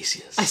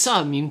 I saw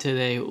a meme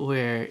today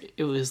where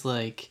it was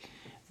like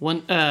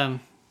one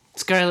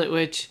Scarlet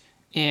Witch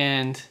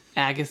and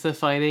Agatha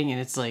fighting,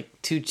 and it's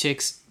like 2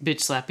 chicks bitch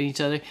slapping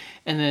each other,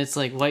 and then it's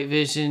like White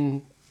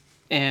Vision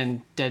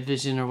and Dead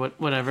Vision or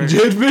whatever.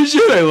 Dead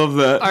Vision, I love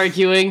that.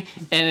 Arguing,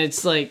 and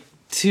it's like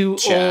 2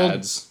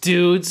 old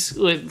dudes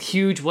with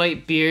huge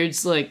white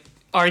beards like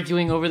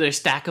arguing over their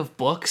stack of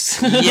books.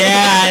 Yeah,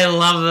 I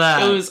love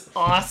that. It was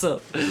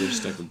awesome. Their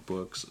stack of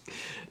books.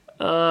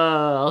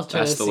 I'll try.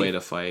 That's the way to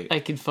fight.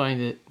 I can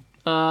find it.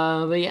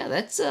 But yeah,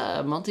 that's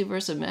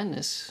Multiverse of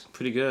Madness.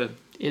 Pretty good.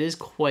 It is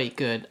quite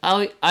good.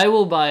 I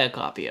will buy a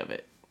copy of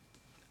it.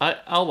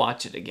 I'll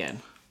watch it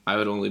again. I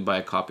would only buy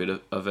a copy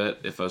of it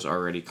if I was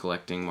already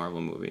collecting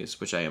Marvel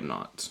movies, which I am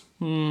not.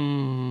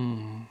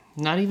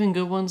 Not even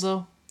good ones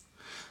though?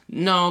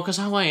 No, because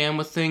how I am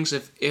with things,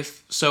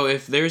 if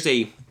there's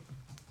a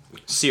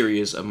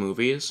series of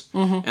movies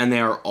and they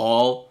are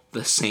all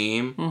the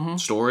same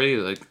story,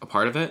 like a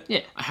part of it,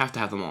 I have to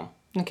have them all.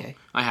 Okay.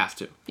 I have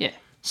to. Yeah.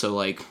 So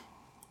like,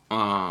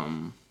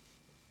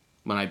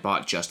 when I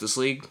bought Justice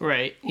League,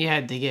 right, I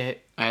had to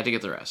get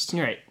the rest.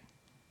 Right.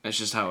 That's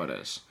just how it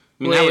is.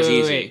 I mean, that was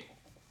easy. Wait.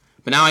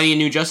 But now I need a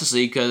new Justice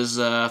League because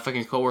a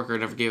fucking coworker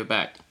never gave it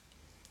back,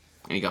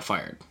 and he got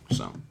fired.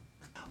 So.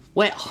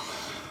 Well.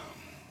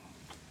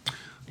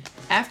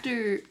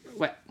 After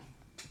what?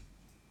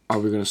 Are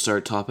we going to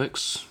start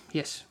topics?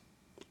 Yes.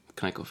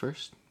 Can I go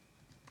first?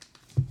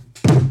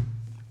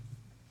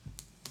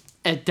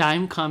 At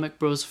Dime Comic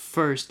Bros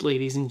first,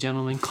 ladies and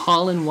gentlemen.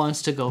 Colin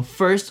wants to go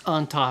first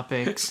on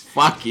topics.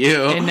 Fuck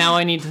you. And now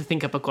I need to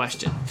think up a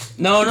question.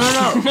 No.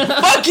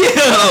 Fuck you.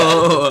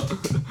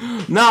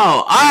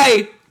 No,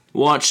 I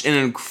watched an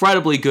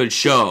incredibly good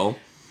show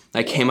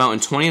that came out in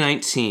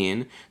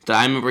 2019 that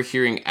I remember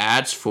hearing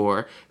ads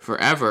for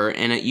forever,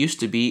 and it used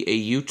to be a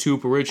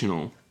YouTube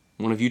original.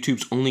 One of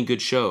YouTube's only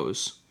good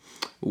shows.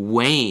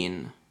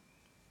 Wayne.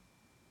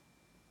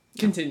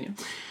 Continue.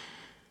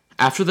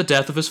 After the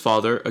death of his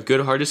father, a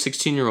good-hearted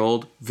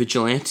 16-year-old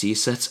vigilante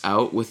sets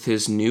out with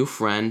his new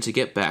friend to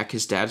get back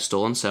his dad's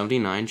stolen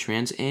 79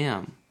 Trans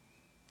Am.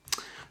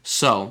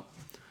 So,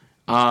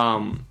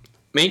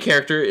 main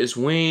character is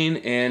Wayne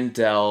and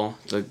Dell,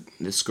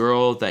 this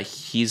girl that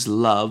he's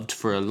loved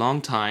for a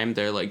long time.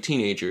 They're like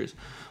teenagers,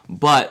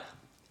 but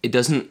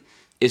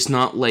it's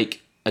not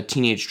like a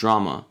teenage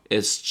drama.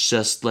 It's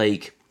just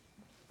like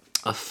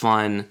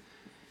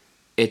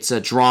it's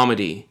a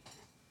dramedy,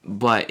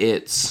 but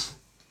it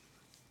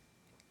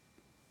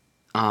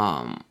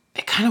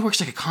kind of works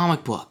like a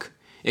comic book.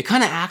 It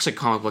kind of acts like a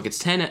comic book. It's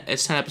 10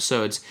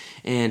 episodes,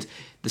 and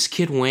this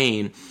kid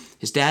Wayne,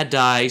 his dad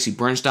dies. He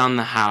burns down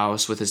the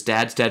house with his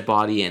dad's dead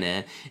body in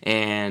it,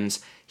 and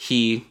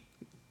he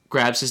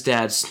grabs his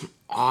dad's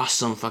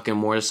awesome fucking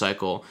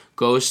motorcycle,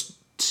 goes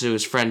to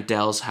his friend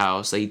Dell's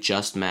house that he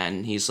just met,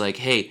 and he's like,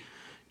 hey,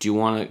 do you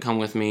want to come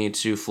with me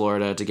to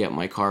Florida to get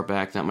my car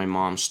back that my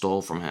mom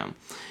stole from him?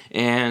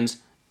 And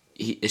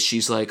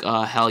she's like,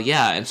 hell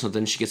yeah. And so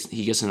then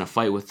he gets in a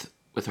fight with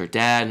her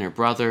dad and her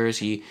brothers.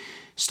 He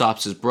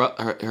stops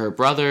her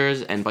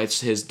brothers and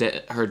bites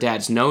her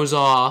dad's nose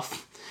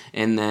off,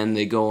 and then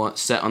they go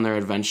set on their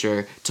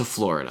adventure to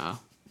Florida.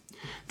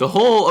 The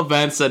whole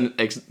events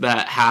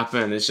that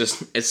happen it's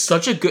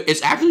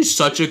actually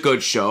such a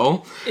good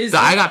show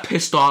I got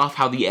pissed off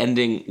how the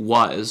ending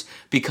was,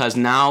 because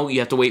now you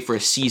have to wait for a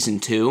season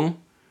 2,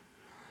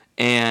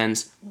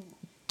 and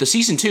the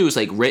season 2 is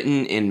like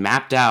written and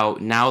mapped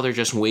out. Now they're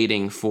just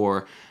waiting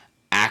for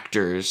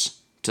actors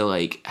to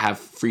like have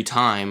free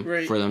time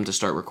for them to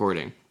start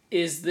recording.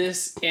 Is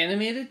this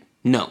animated?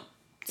 No.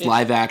 It's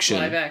live action.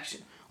 Live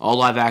action. All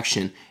live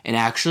action. And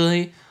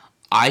actually,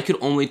 I could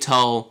only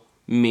tell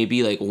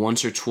maybe like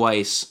once or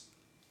twice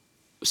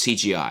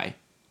CGI.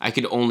 I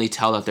could only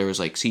tell that there was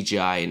like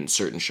CGI in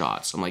certain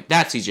shots. I'm like,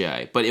 that's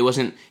CGI. But it was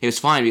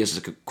fine because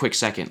it's like a quick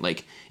second.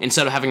 Like,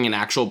 instead of having an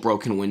actual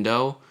broken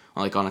window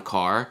like on a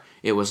car,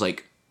 it was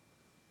like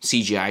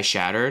CGI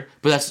shattered,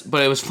 but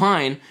it was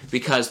fine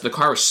because the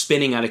car was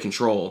spinning out of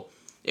control.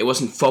 It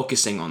wasn't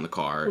focusing on the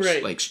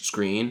car's like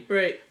screen,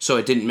 right? So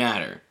it didn't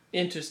matter.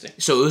 Interesting.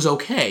 So it was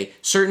okay.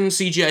 Certain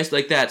CGI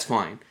like that's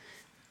fine.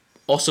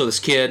 Also, this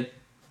kid,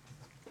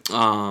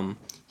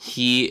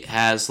 he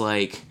has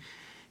like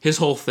his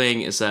whole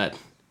thing is that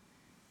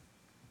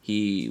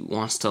he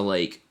wants to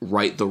like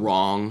right the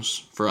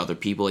wrongs for other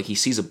people. Like he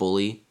sees a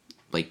bully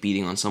like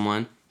beating on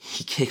someone,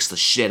 he kicks the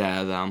shit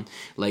out of them.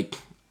 Like.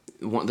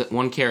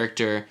 One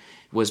character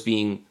was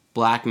being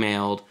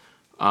blackmailed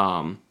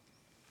for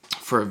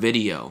a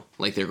video.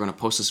 Like they're going to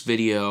post this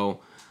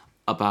video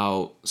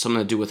about something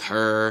to do with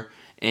her,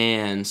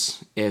 and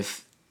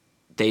if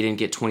they didn't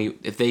get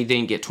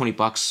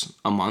 $20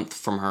 a month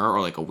from her,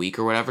 or like a week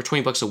or whatever,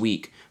 $20 a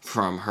week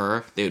from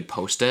her, they would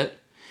post it.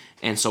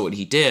 And so what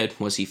he did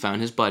was he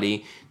found his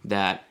buddy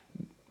that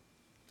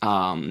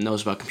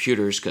knows about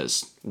computers,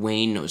 because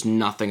Wayne knows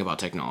nothing about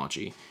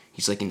technology.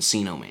 He's like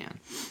Encino Man.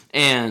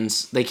 And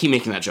they keep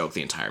making that joke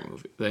the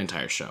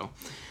entire show.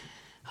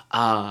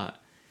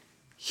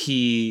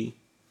 He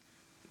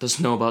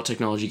doesn't know about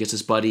technology, gets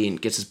his buddy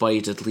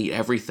to delete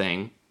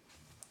everything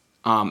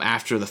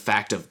after the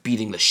fact of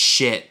beating the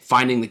shit,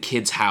 finding the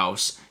kid's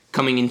house,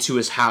 coming into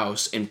his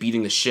house and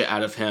beating the shit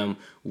out of him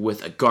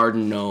with a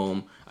garden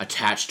gnome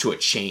attached to a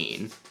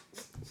chain.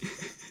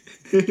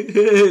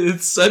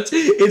 It's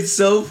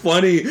so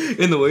funny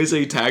in the ways that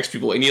he attacks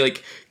people, and he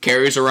like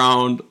carries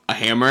around a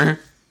hammer,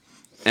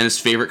 and his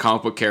favorite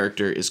comic book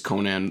character is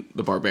Conan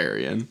the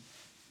Barbarian.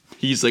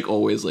 He's like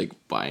always like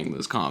buying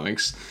those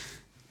comics.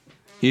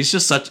 It's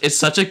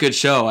such a good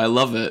show. I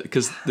love it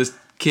because this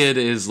kid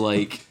is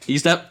like he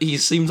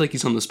seems like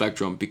he's on the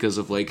spectrum because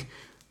of like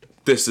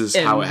this is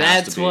and how it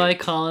has to be. That's why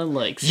Colin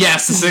likes it.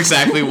 Yes, that's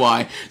exactly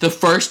why. I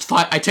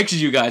texted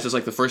you guys, it's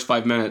like the first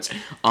 5 minutes.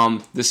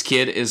 This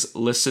kid is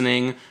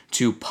listening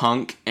to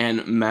punk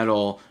and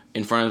metal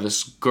in front of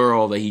this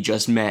girl that he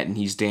just met, and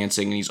he's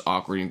dancing and he's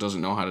awkward and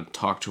doesn't know how to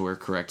talk to her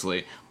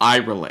correctly. I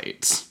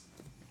relate.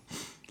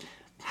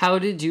 How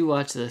did you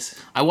watch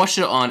this? I watched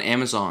it on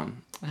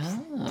Amazon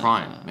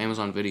Prime,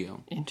 Amazon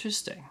Video.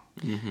 Interesting.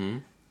 Mm-hmm.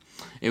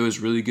 It was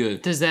really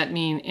good. Does that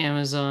mean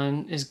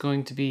Amazon is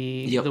going to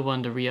be the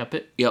one to re-up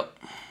it? Yep.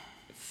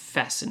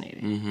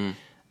 Fascinating. Mm-hmm.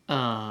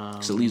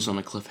 Because it leaves on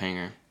a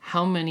cliffhanger.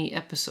 How many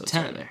episodes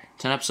are there?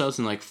 10 episodes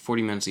and like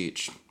 40 minutes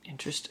each.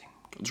 Interesting.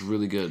 It's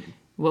really good.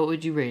 What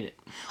would you rate it?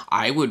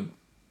 I would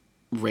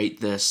rate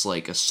this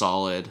like a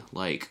solid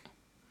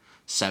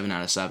 7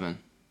 out of 7.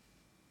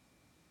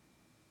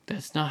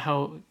 That's not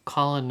how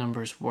Colin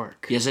numbers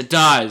work. Yes, it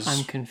does.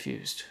 I'm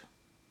confused.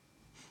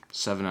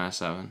 7 out of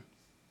 7.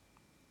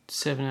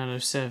 7 out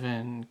of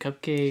 7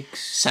 cupcakes.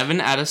 7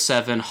 out of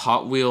 7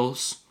 Hot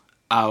Wheels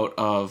out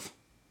of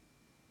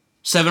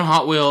 7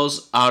 Hot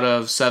Wheels out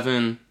of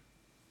 7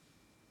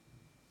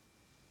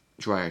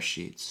 dryer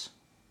sheets.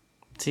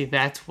 See,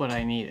 that's what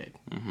I needed.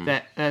 Mm-hmm.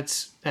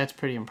 That's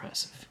pretty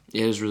impressive.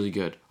 It is really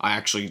good. I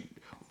actually,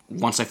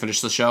 once I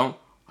finished the show,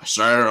 I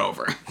started it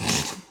over.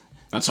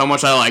 That's how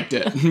much I liked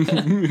it.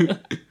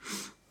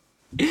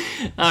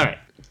 All right.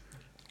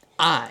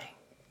 I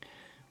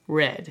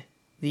read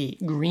the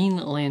Green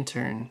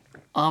Lantern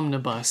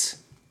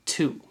Omnibus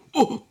 2,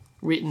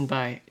 written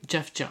by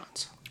Jeff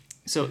Johns.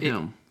 So it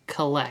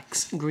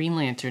collects Green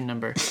Lantern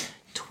number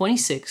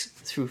 26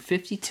 through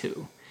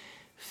 52,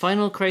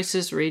 Final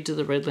Crisis, Rage of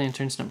the Red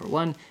Lanterns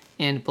 #1,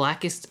 and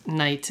Blackest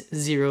Night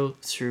 0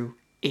 through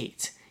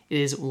 8. It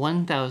is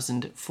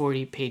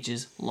 1,040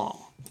 pages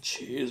long.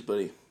 Cheers,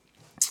 buddy.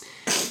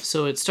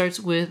 So it starts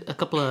with a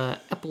couple of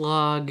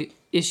epilogue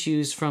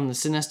issues from the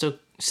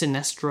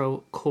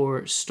Sinestro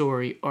Core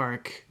story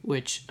arc,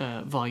 which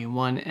Volume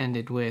 1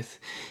 ended with.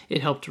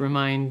 It helped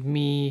remind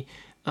me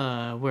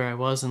where I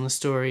was in the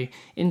story.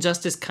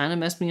 Injustice kind of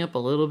messed me up a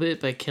little bit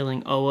by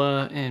killing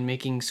Oa and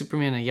making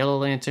Superman a Yellow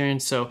Lantern,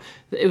 so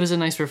it was a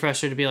nice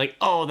refresher to be like,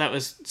 oh, that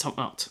was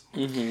something else.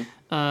 Mm-hmm.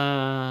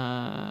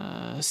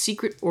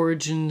 Secret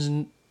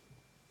Origins.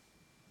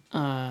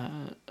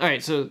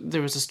 Alright, so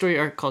there was a story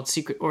arc called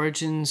Secret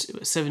Origins. It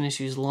was 7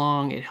 issues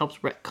long. It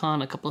helped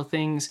retcon a couple of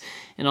things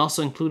and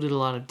also included a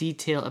lot of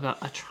detail about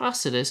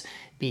Atrocitus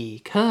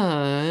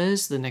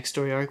because the next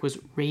story arc was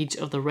Rage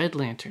of the Red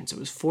Lanterns. It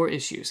was 4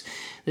 issues.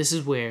 This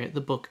is where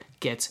the book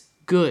gets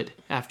good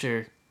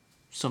after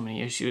so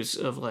many issues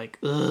of like,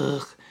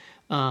 ugh.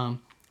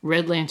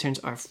 Red Lanterns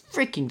are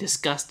freaking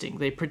disgusting.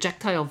 They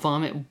projectile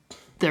vomit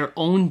their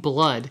own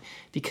blood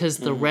because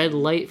the red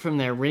light from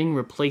their ring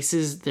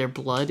replaces their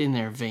blood in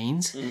their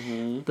veins.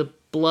 Mm-hmm. The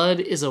blood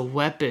is a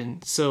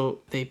weapon, so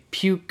they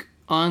puke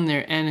on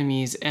their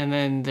enemies and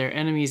then their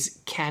enemies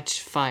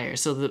catch fire.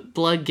 So the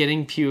blood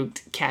getting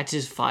puked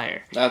catches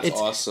fire. It's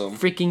awesome.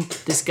 Freaking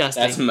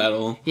disgusting. That's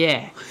metal.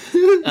 Yeah.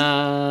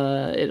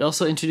 It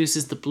also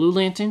introduces the Blue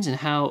Lanterns and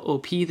how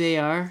OP they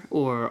are,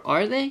 or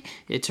are they?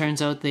 It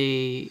turns out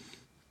that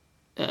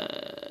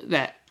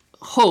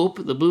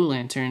Hope, the Blue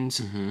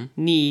Lanterns,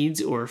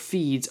 needs or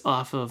feeds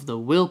off of the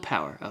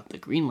willpower of the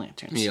Green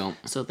Lanterns. Yep.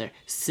 So they're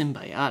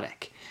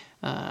symbiotic.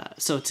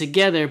 So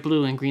together,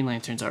 Blue and Green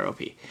Lanterns are OP.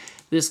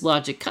 This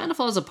logic kind of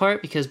falls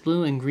apart because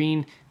Blue and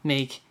Green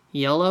make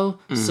yellow.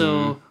 Mm-hmm.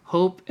 So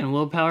Hope and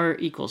willpower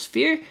equals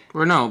fear.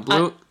 Or no,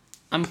 Blue...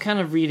 I'm kind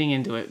of reading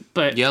into it,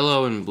 but...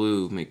 Yellow and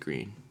blue make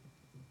green.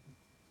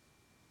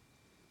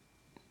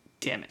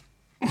 Damn it.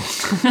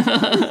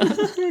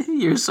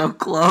 You're so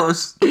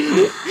close.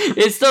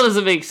 It still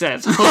doesn't make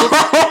sense.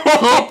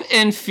 Hope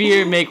and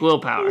fear make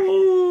willpower.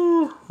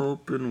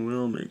 Hope and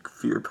will make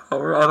fear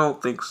power? I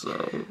don't think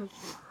so.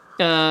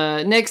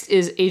 Next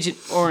is Agent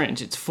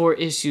Orange. It's 4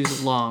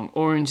 issues long.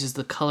 Orange is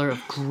the color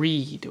of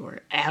greed or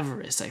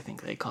avarice, I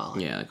think they call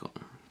it. Yeah, I call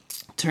it.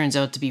 Turns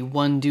out to be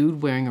one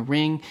dude wearing a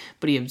ring,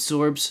 but he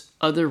absorbs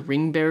other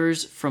ring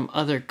bearers from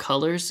other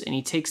colors, and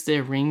he takes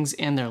their rings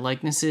and their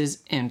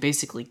likenesses and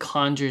basically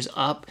conjures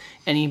up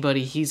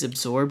anybody he's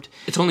absorbed.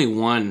 It's only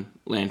one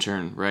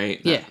lantern, right?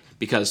 Yeah.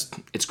 Because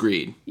it's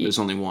greed. There's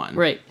only one.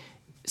 Right.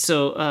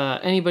 So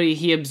anybody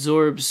he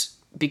absorbs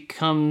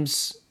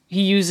becomes...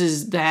 He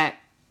uses that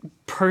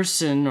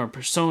person or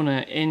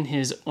persona in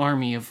his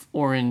army of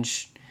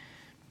orange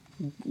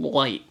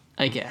light,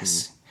 I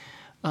guess.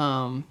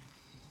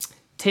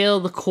 Tail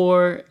of the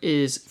Core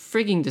is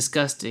frigging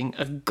disgusting.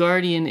 A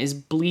guardian is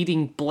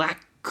bleeding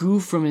black goo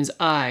from his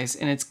eyes,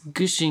 and it's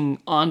gushing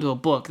onto a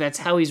book. That's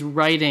how he's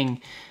writing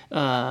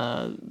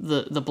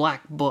the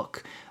Black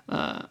Book,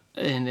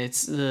 and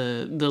it's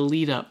the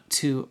lead up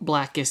to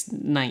Blackest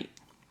Night.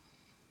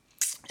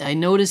 I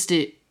noticed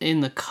it in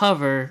the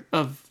cover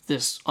of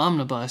this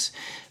omnibus,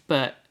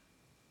 but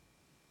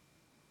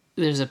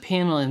there's a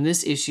panel in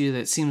this issue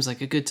that seems like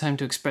a good time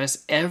to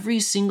express. Every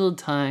single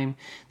time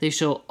they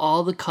show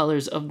all the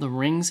colors of the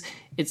rings,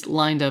 it's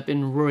lined up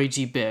in Roy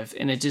G. Biv,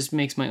 and it just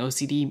makes my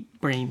OCD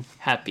brain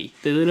happy.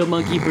 The little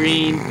monkey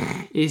brain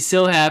is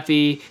so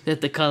happy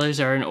that the colors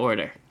are in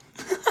order.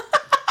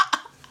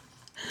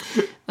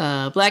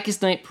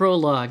 Blackest Night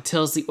Prologue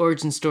tells the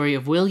origin story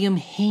of William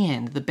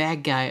Hand, the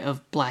bad guy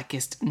of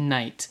Blackest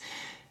Night.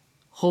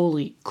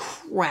 Holy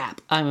crap,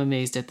 I'm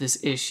amazed at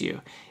this issue.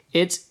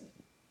 It's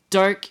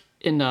dark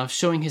enough,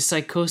 showing his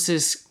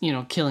psychosis,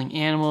 killing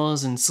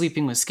animals and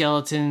sleeping with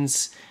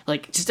skeletons,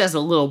 like just as a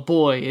little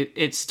boy.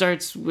 It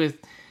starts with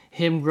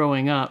him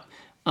growing up,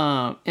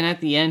 and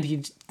at the end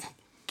he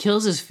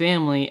kills his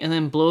family and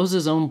then blows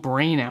his own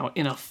brain out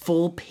in a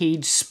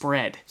full-page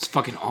spread. It's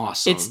fucking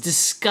awesome. It's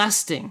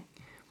disgusting.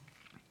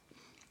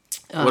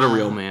 What a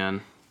real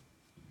man.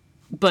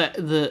 But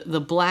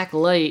the black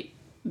light,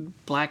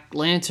 Black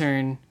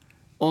Lantern,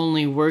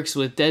 only works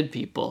with dead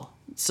people,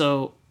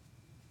 so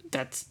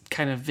that's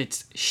kind of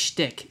its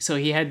shtick. So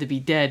he had to be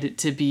dead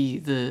to be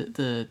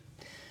the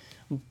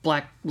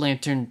Black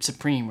Lantern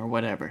Supreme or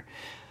whatever.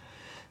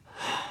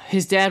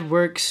 His dad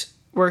worked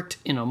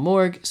in a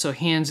morgue, so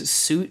Hand's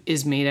suit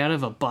is made out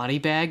of a body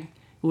bag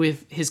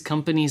with his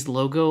company's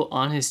logo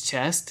on his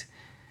chest,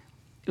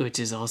 which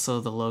is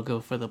also the logo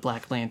for the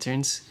Black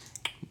Lanterns.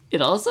 It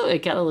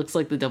kind of looks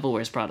like the Devil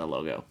Wears Prada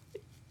logo.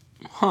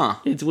 Huh.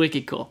 It's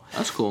wicked cool.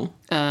 That's cool.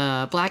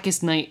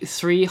 Blackest Night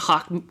 3,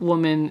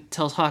 Hawkwoman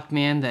tells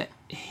Hawkman that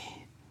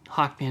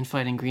Hawkman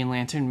fighting Green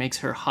Lantern makes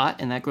her hot,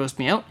 and that grossed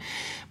me out.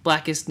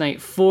 Blackest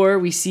Night 4,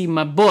 we see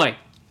my boy,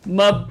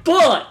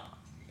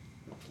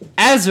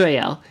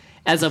 Azrael,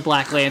 as a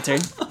Black Lantern.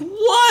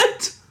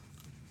 What?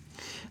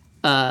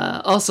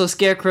 Also,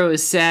 Scarecrow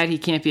is sad he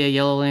can't be a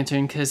Yellow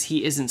Lantern because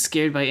he isn't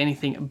scared by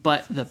anything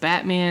but the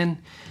Batman.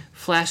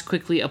 Flash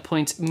quickly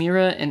appoints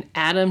Mira and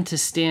Adam to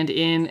stand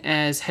in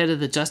as head of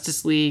the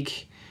Justice League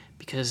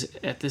because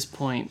at this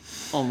point,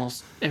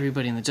 almost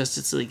everybody in the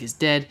Justice League is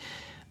dead.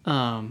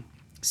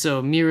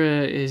 So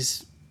Mira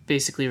is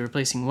basically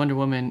replacing Wonder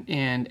Woman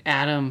and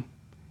Adam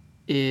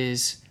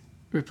is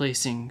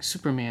replacing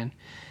Superman.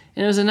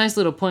 And it was a nice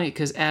little point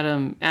because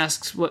Adam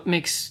asks what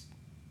makes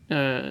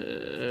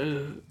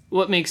the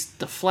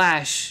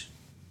Flash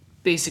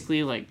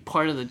basically like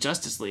part of the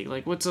Justice League.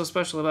 Like, what's so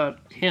special about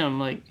him?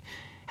 Like,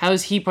 how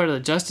is he part of the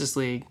Justice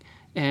League?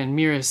 And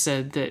Mira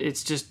said that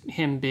it's just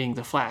him being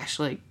the Flash.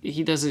 Like,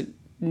 he doesn't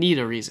need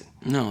a reason.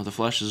 No, the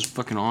Flash is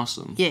fucking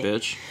awesome,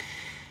 bitch.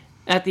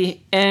 At the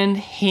end,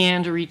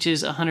 Hand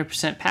reaches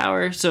 100%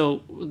 power.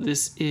 So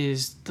this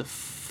is the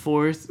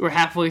we're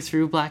halfway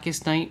through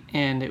Blackest Night,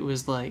 and it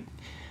was like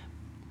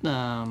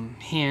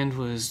Hand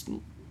was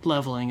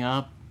leveling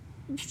up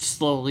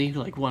slowly,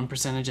 like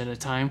 1% at a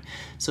time.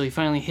 So he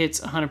finally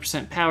hits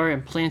 100% power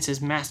and plants his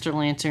Master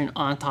Lantern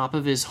on top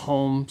of his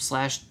home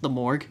 / the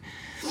morgue.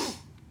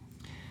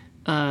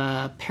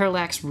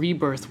 Parallax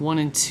Rebirth 1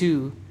 and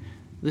 2.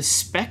 The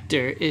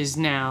Spectre is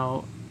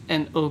now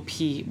an OP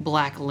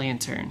Black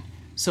Lantern.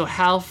 So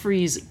Hal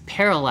frees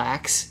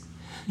Parallax,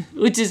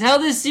 which is how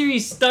this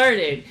series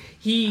started.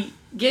 He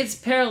gets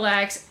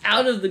Parallax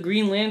out of the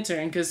Green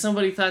Lantern because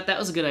somebody thought that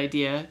was a good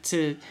idea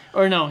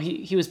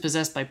he was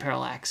possessed by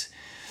Parallax.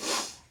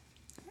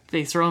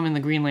 They throw him in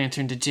the Green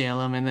Lantern to jail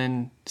him and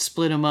then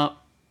split him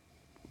up.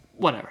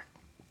 Whatever.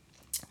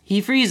 He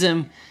frees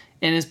him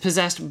and is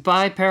possessed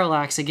by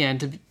Parallax again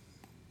to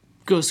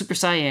go Super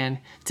Saiyan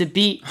to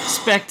beat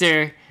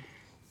Spectre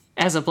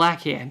as a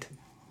Black Hand.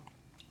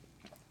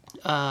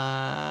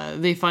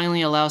 They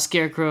finally allow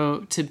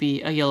Scarecrow to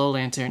be a Yellow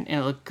Lantern,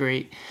 and it looked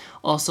great.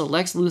 Also,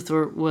 Lex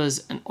Luthor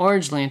was an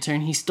Orange Lantern.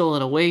 He stole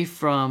it away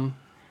from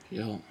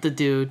the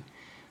dude.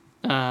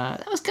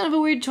 That was kind of a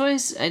weird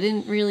choice. I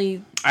didn't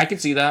really... I could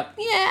see that.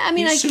 Yeah, I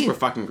mean, He's super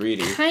fucking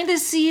greedy. Kind of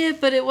see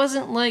it, but it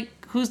wasn't like,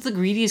 who's the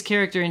greediest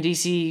character in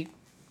DC's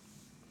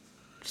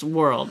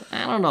world?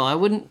 I don't know. I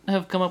wouldn't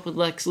have come up with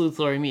Lex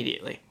Luthor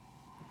immediately.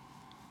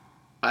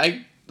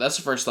 That's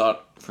the first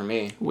thought for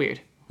me.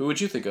 Weird. Who would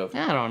you think of?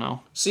 I don't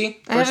know. See?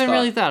 I haven't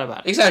really thought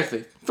about it.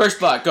 Exactly. First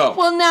thought, go.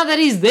 Well, now that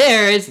he's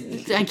there,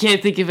 I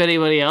can't think of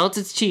anybody else.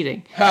 It's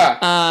cheating.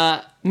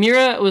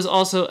 Mira was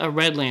also a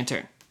Red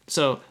Lantern.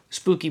 So,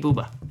 Spooky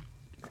Booba.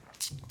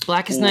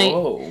 Blackest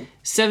Night,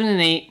 7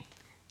 and 8.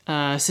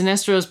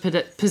 Sinestro is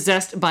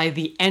possessed by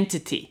the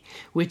Entity,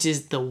 which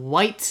is the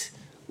White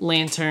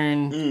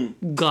Lantern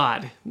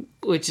god.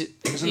 Isn't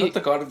that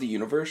the god of the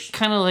universe?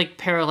 Kind of like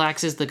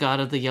Parallax is the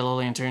god of the Yellow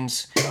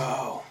Lanterns.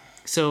 Oh.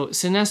 So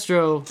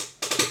Sinestro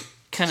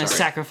kind of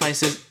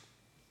sacrifices...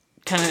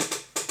 Can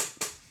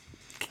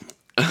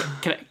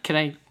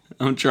I...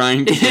 I'm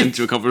trying to get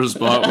into a comfortable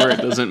spot where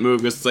it doesn't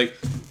move. It's like...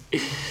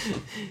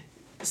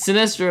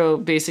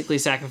 Sinestro basically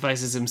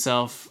sacrifices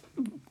himself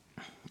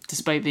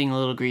despite being a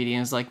little greedy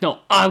and is like, no,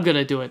 I'm going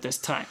to do it this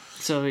time.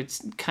 So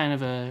it's kind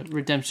of a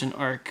redemption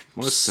arc,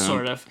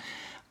 sort of.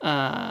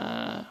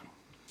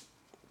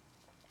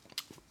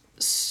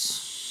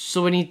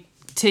 So when he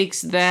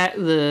takes that,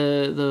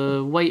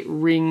 the white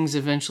rings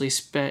eventually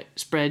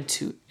spread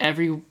to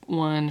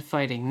everyone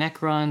fighting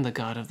Necron, the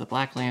god of the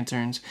Black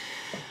Lanterns,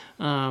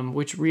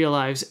 which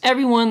relives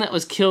everyone that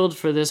was killed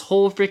for this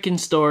whole freaking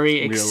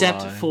story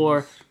except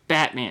for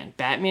Batman.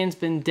 Batman's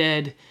been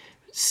dead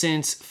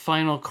since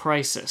Final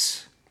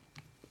Crisis.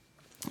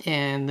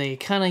 And they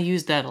kind of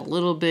used that a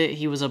little bit.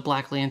 He was a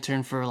Black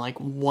Lantern for like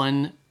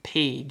 1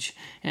 page,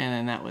 and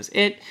then that was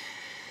it.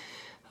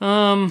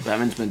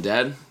 Batman's been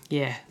dead?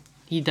 Yeah.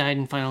 He died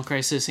in Final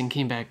Crisis and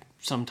came back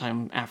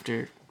sometime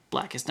after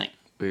Blackest Night.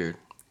 Weird.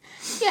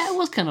 Yeah, it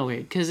was kind of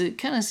weird, because it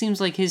kind of seems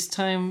like his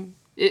time...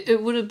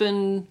 It would have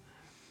been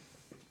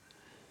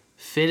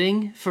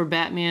fitting for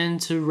Batman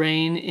to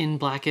reign in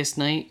Blackest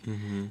Night.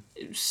 Mm-hmm.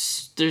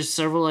 There's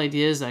several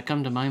ideas that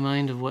come to my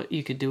mind of what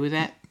you could do with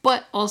that.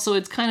 But also,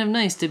 it's kind of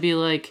nice to be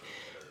like,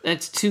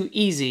 that's too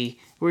easy.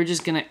 We're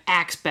just going to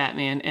axe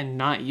Batman and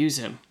not use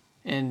him.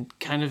 And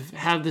kind of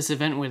have this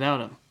event without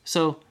him.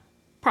 So,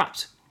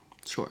 props.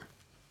 Sure.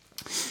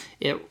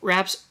 It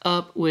wraps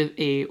up with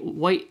a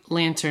White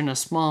Lantern, a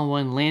small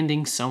one,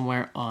 landing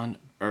somewhere on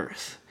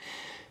Earth.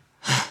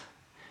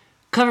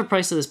 Cover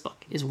price of this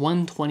book is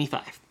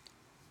 $125.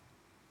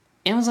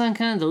 Amazon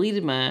kind of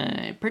deleted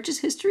my purchase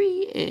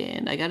history,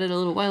 and I got it a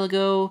little while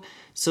ago.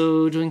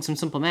 So doing some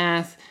simple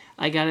math,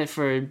 I got it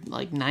for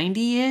like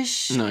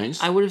 90-ish.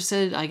 Nice. I would have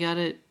said I got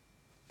it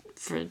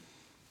for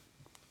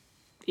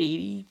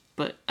 80,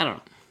 but I don't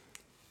know.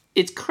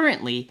 It's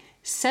currently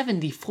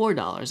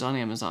 $74 on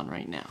Amazon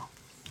right now.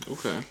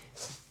 Okay.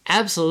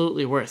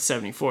 Absolutely worth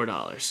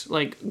 $74.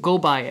 Like, go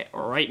buy it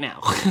right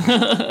now.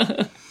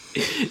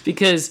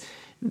 Because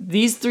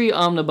these 3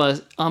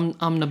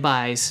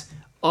 omnibuys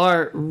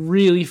are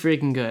really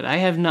freaking good. I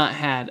have not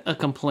had a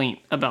complaint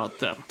about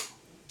them.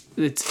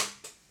 It's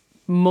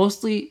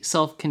mostly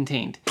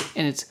self-contained,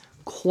 and it's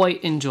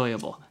quite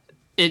enjoyable.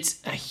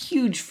 It's a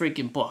huge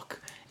freaking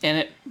book, and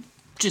it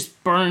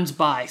just burns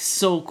by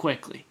so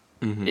quickly.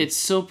 Mm-hmm. It's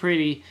so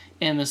pretty,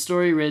 and the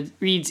story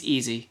reads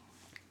easy.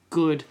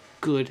 Good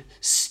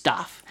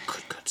stuff.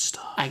 Good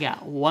stuff. I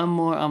got one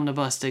more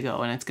omnibus to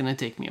go, and it's going to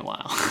take me a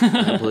while.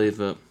 I believe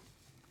it.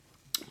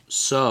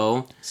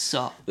 So,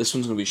 this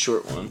one's going to be a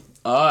short one.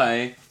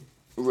 I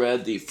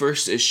read the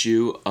first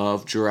issue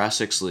of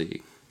Jurassic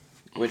League,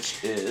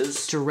 which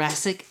is...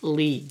 Jurassic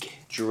League.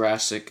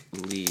 Just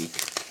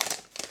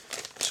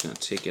going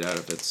to take it out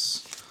of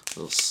its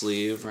little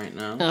sleeve right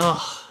now.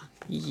 Oh,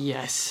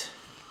 yes.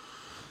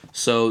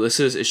 So, this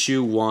is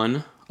issue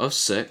 1 of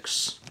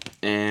 6,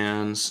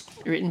 and...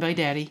 Written by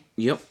Daddy.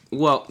 Yep.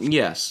 Well,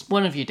 yes.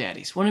 One of your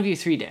daddies. One of your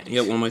 3 daddies.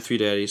 Yep, one of my 3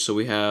 daddies. So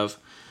we have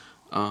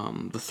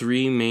the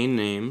 3 main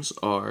names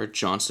are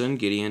Johnson,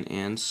 Gideon,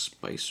 and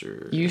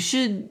Spicer. You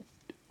should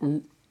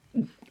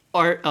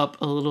art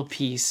up a little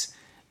piece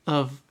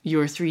of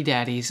your 3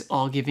 daddies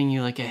all giving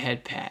you like a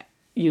head pat.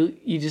 You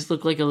just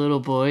look like a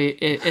little boy,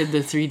 and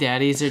the 3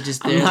 daddies are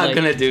just there. I'm not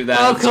gonna do that.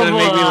 Oh, it's gonna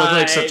make me look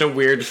like such a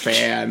weird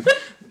fan.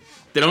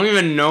 They don't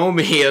even know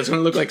me. It's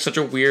gonna look like such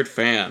a weird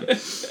fan.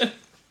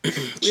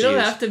 We don't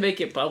have to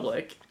make it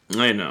public.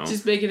 I know.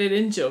 Just make it an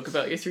in-joke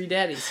about your 3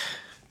 daddies.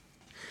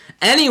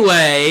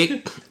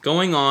 Anyway,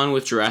 going on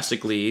with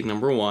Jurassic League,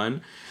 number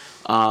 1,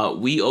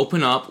 we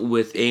open up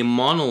with a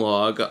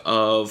monologue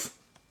of...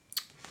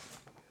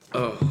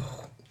 Oh,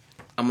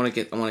 I want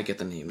to get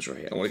the names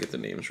right.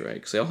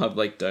 Because they all have,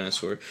 like,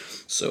 dinosaur.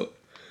 So,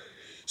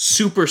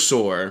 Super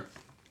Soar.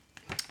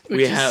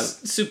 We have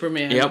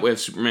Superman. Yep, we have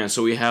Superman.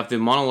 So we have the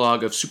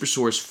monologue of Super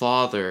Soar's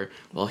father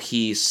while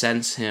he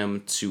sends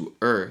him to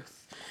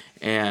Earth.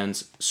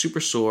 And Super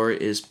Soar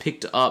is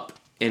picked up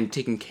and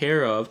taken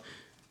care of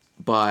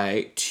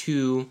by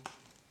 2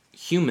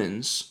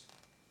 humans.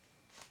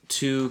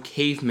 2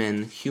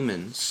 cavemen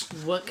humans.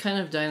 What kind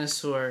of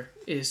dinosaur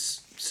is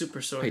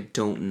Super Soar? I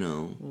don't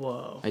know.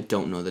 Whoa. I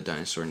don't know the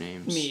dinosaur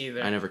names. Me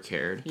either. I never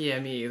cared.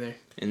 Yeah, me either.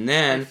 And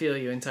then... I feel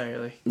you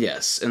entirely.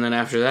 Yes, and then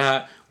after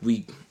that,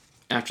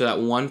 after that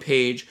one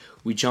page,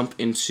 we jump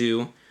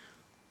into...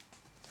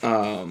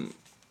 oh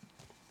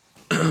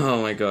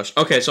my gosh.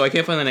 Okay, so I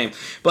can't find the name.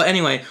 But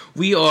anyway,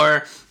 we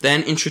are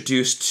then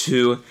introduced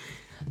to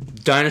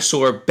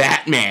Dinosaur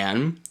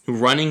Batman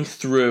running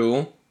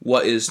through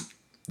what is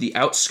the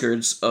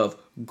outskirts of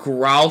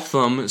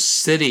Groutham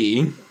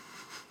City.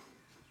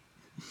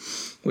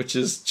 Which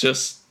is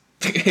just...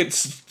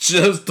 It's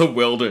just the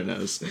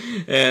wilderness.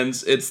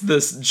 And it's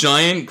this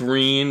giant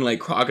green, like,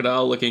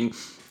 crocodile-looking...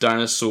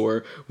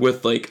 dinosaur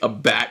with like a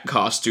bat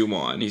costume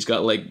on. He's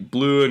got like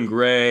blue and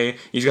gray.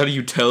 He's got a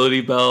utility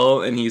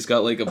belt and he's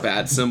got like a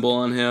bat symbol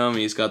on him.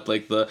 He's got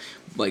like the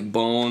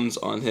bones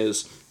on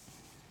his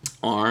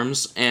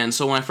arms. And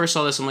so when I first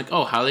saw this, I'm like,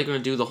 oh, how are they going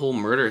to do the whole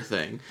murder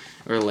thing?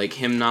 Or like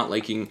him not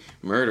liking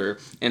murder.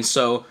 And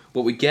so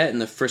what we get in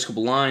the first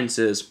couple lines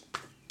is,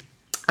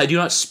 I do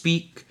not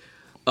speak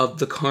of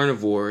the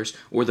carnivores,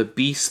 or the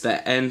beasts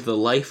that end the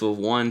life of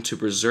one to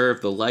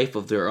preserve the life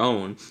of their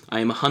own. I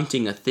am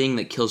hunting a thing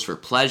that kills for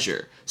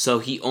pleasure. So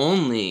he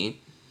only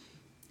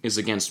is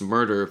against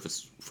murder if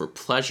it's for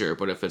pleasure,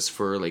 but if it's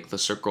for, like, the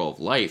circle of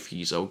life,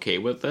 he's okay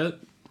with it.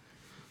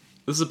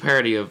 This is a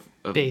parody of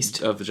the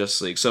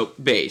Justice League. So,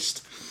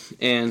 based.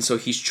 And so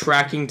he's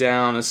tracking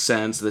down, a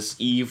sense, this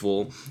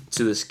evil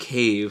to this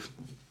cave.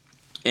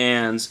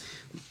 And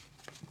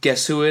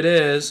guess who it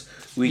is?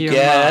 We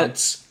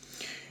get...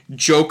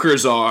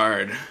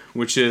 Jokerzard,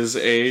 which is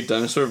a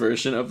dinosaur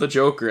version of the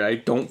Joker. I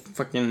don't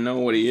fucking know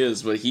what he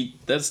is, but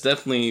that's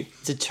definitely...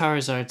 It's a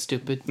Charizard,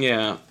 stupid.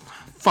 Yeah.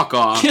 Fuck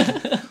off.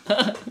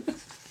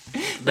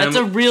 That's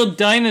a real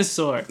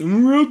dinosaur.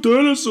 Real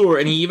dinosaur.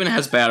 And he even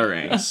has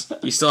batarangs.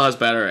 He still has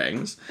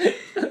batarangs.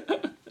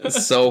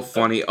 It's so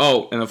funny.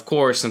 Oh, and of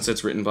course, since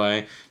it's written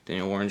by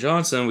Daniel Warren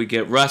Johnson, we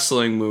get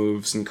wrestling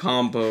moves and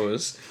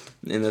combos.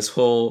 And this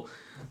whole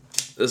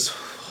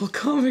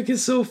comic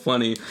is so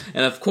funny.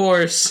 And of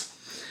course,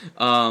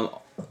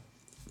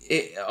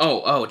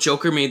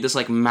 Joker made this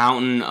like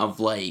mountain of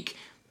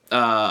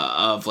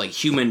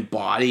human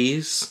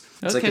bodies.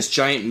 It's like this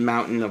giant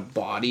mountain of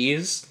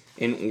bodies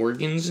and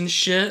organs and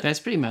shit.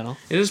 That's pretty metal.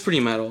 It is pretty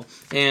metal.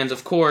 And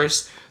of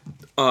course,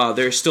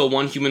 there's still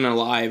one human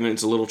alive, and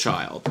it's a little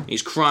child.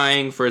 He's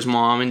crying for his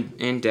mom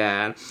and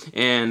dad.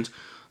 And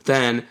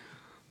then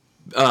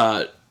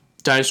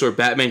Dinosaur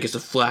Batman gets a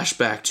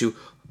flashback to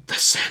the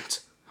scent.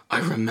 I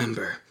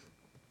remember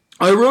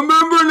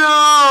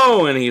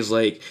now! And he's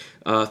like,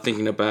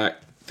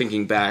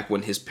 thinking back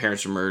when his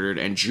parents were murdered,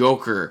 and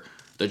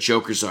the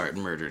Jokerzard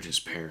murdered his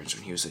parents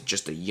when he was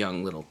just a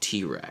young little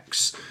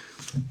T-Rex.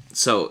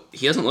 So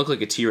he doesn't look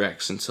like a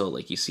T-Rex until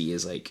like you see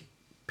his like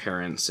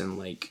parents and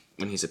like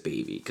when he's a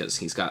baby, because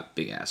he's got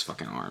big ass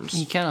fucking arms.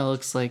 He kind of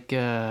looks like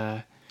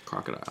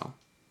Crocodile.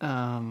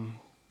 The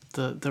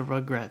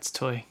Rugrats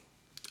toy.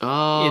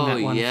 Oh, in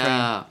that one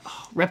yeah. frame.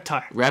 Oh,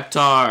 Reptar.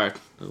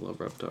 I love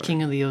Reptar.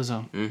 King of the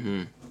Ozone.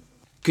 Mm-hmm.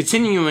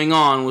 continuing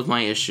on with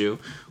my issue,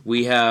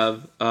 we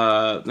have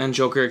then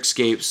Joker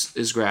escapes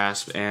his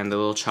grasp, and the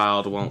little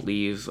child won't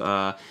leave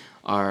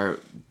our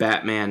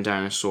Batman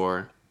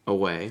dinosaur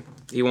away.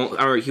 He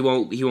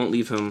won't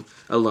leave him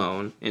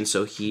alone, and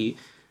so he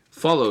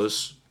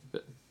follows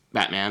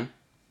Batman.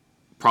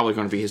 Probably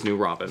going to be his new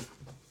Robin.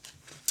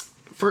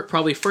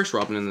 Probably first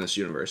Robin in this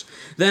universe.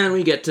 Then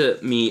we get to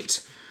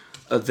meet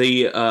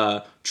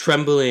the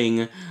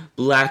trembling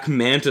Black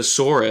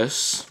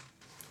Mantasaurus,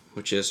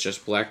 which is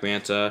just Black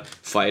Manta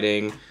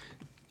fighting.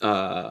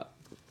 Where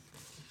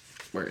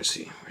is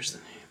he? Where's the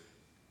name?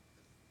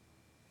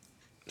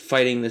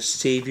 Fighting the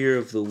savior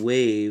of the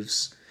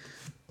waves,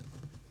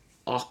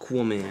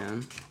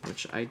 Aquaman,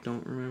 which I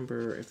don't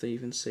remember if they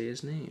even say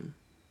his name.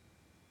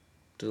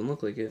 Doesn't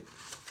look like it.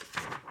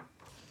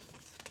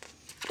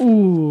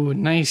 Ooh,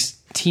 nice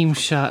team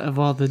shot of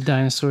all the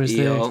dinosaurs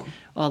there.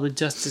 All the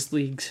Justice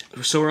Leagues.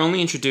 So we're only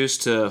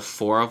introduced to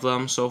 4 of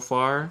them so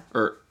far.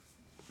 Or,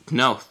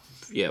 no.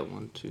 Yeah,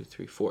 1, 2,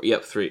 3, 4.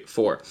 Yep,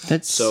 4.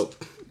 That's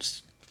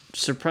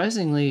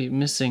surprisingly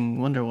missing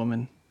Wonder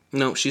Woman.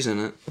 No, she's in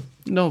it.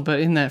 No, but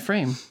in that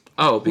frame.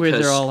 Oh, because... where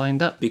they're all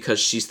lined up. Because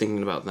she's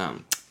thinking about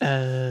them.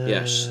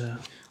 Yes.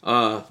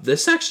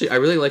 This actually... I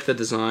really like the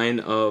design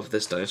of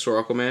this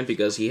dinosaur Aquaman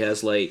because he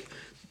has, like...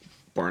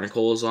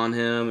 barnacles on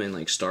him and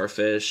like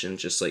starfish and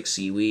just like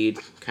seaweed.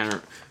 Kind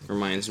of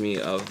reminds me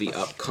of the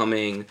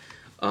upcoming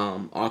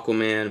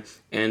Aquaman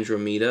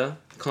Andromeda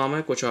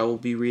comic, which I will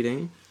be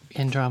reading.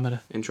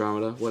 Andromeda,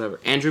 whatever.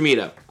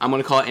 Andromeda. I'm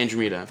gonna call it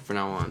Andromeda from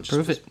now on.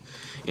 Prove it.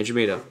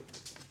 Andromeda.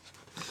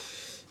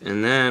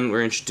 And then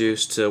we're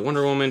introduced to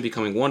Wonder Woman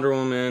becoming Wonder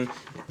Woman,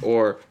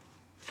 or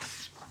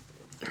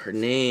her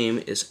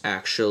name is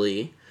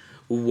actually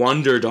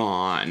Wonder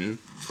Dawn.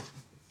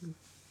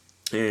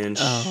 And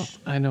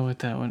I know what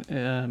that one.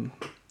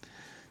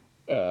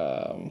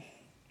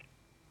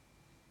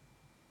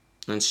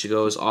 And she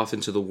goes off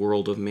into the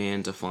world of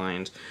man to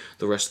find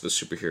the rest of the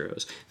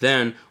superheroes.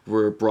 Then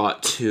we're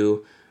brought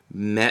to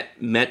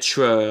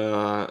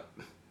Metropolis.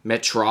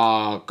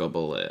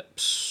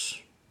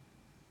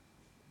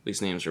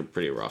 These names are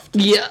pretty rough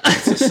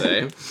to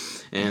say.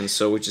 And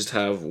so we just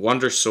have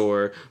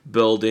Wondersaur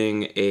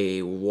building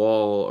a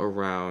wall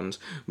around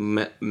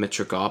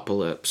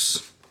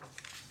Metropolis.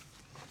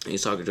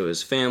 He's talking to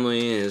his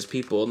family and his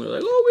people, and they're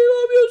like, "Oh, we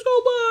love you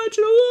so much!"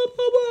 Blah,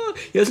 blah,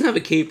 blah. He doesn't have a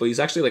cape, but he's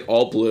actually like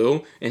all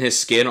blue, and his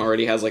skin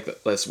already has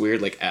like this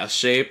weird like S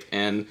shape,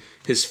 and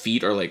his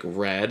feet are like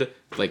red,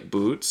 like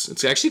boots.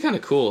 It's actually kind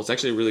of cool. It's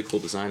actually a really cool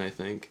design, I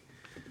think.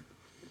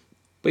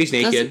 But he's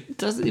naked.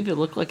 Doesn't even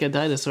look like a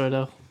dinosaur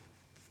though.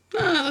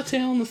 Nah, the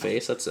tail and the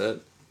face. That's it.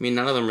 I mean,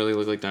 none of them really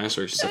look like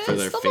dinosaurs except for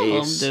their some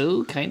face. Of them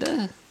do,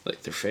 kinda.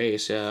 Like their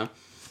face, yeah.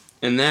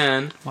 And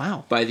then,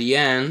 wow. By the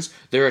end,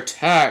 they're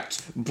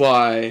attacked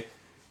by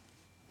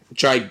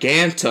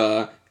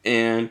Giganta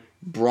and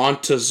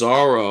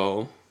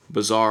Brontosaurus,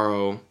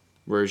 Bizarro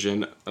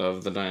version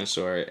of the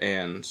dinosaur,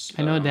 and...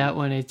 I know that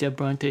one is the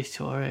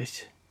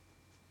Brontosaurus.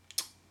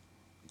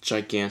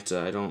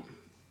 Giganta, I don't...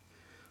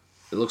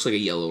 It looks like a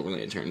yellow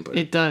lantern, but...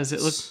 It does.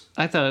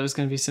 I thought it was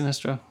going to be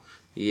Sinestro.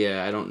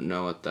 Yeah, I don't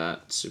know what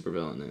that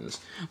supervillain is.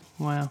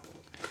 Wow.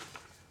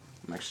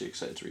 I'm actually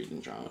excited to read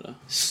Andromeda.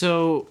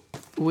 So,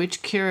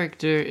 which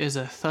character is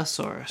a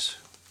Thesaurus?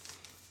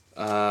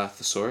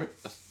 Thesaurus?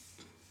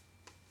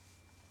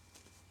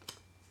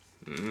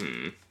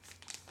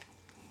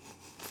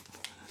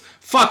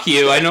 Fuck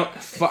you, I know...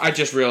 I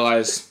just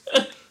realized...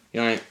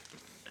 You know,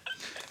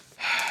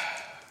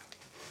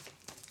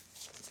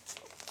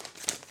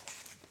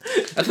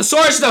 a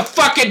thesaurus is a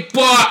fucking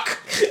book!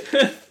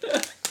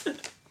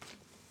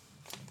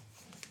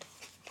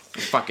 I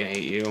fucking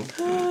hate you.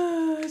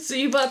 So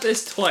you bought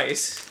this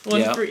twice.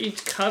 One for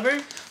each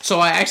cover? So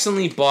I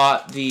accidentally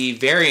bought the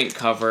variant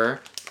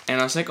cover, and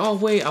I was like, oh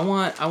wait, I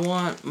want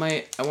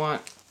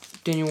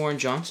Daniel Warren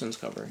Johnson's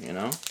cover, you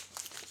know?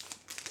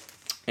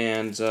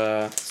 And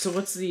so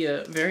what's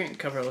the variant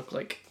cover look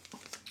like?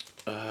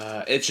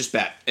 It's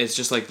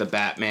just like the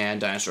Batman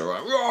dinosaur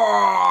going,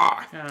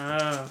 roar!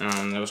 Oh.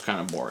 It was kind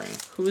of boring.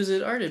 Who is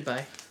it arted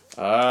by?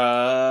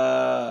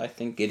 I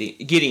think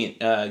Gideon.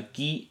 How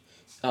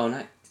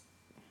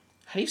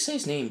do you say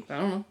his name? I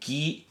don't know.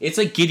 It's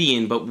like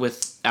Gideon, but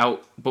with an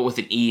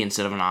E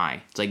instead of an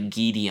I. It's like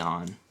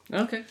Gideon.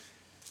 Okay.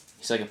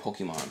 He's like a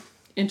Pokemon.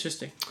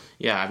 Interesting.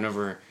 Yeah, I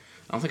don't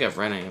think I've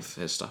read any of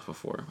his stuff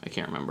before. I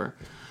can't remember.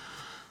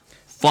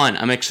 Fun.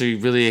 I'm actually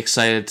really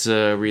excited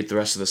to read the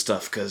rest of the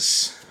stuff,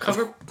 because...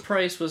 Cover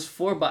price was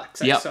 $4,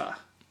 I saw.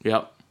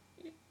 Yep.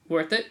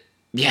 Worth it?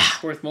 Yeah.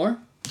 Worth more?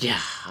 Yeah.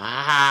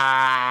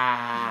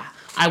 I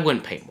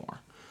wouldn't pay more.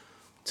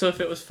 So if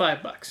it was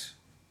 $5?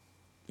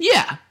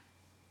 Yeah.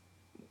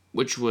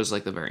 Which was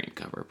like the variant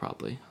cover,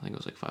 probably. I think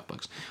it was like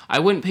 $5. I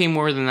wouldn't pay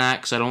more than that,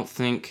 because I don't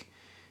think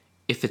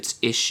if it's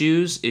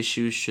issues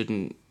you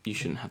shouldn't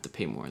have to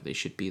pay more. They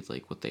should be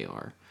like what they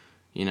are,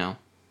 you know?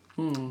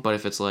 But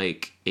if it's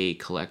like a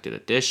collected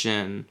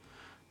edition,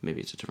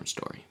 maybe it's a different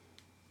story.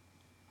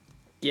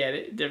 Get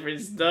it? Different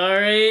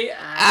story?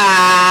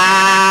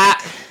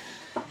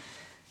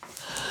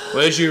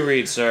 What did you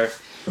read, sir?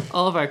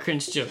 All of our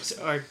cringe jokes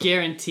are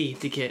guaranteed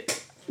to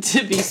get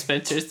to be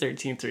Spencer's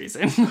 13th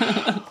reason.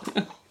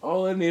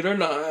 All I need are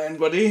 9,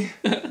 buddy.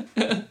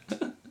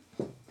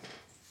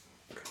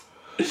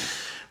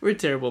 We're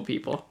terrible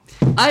people.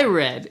 I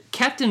read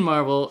Captain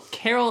Marvel,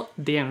 Carol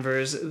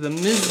Danvers, The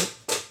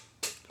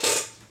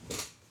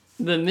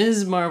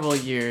Ms. Marvel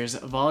Years,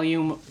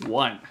 Volume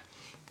 1.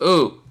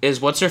 Ooh, is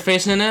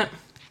What's-Her-Face in it?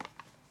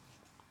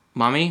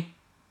 Mommy?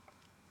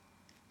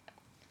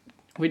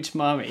 Which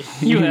mommy?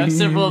 You have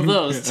several of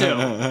those, too.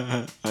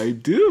 I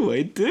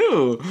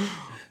do.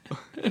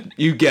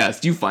 You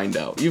guessed. You find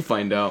out.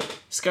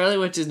 Scarlet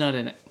Witch is not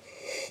in it.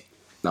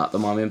 Not the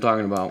mommy I'm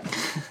talking about.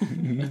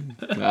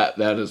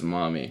 That is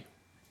mommy.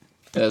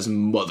 That is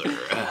mother.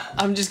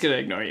 I'm just gonna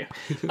ignore you.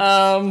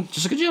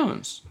 Jessica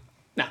Jones.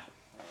 No.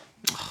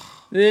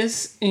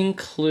 This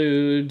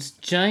includes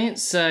Giant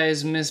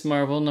Size Ms.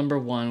 Marvel number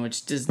 1,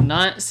 which does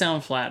not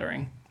sound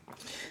flattering.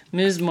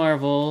 Ms.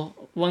 Marvel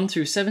 1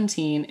 through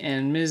 17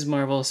 and Ms.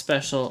 Marvel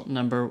Special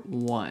number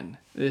 1.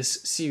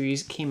 This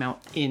series came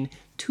out in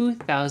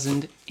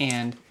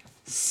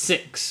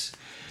 2006.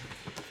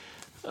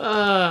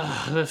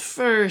 The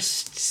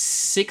first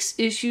 6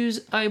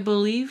 issues, I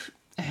believe,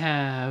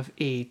 have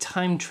a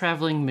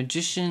time-traveling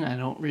magician. I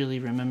don't really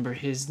remember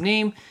his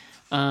name,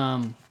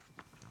 but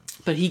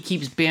he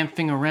keeps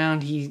bamfing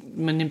around. He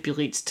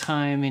manipulates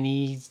time, and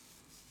he's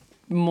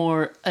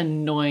more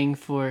annoying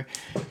for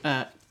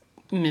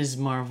Ms.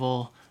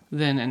 Marvel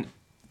than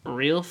a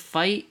real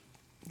fight.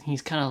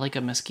 He's kind of like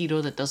a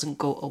mosquito that doesn't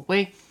go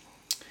away.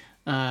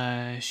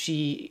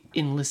 She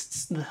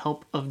enlists the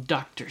help of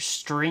Doctor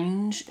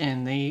Strange,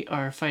 and they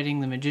are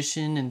fighting the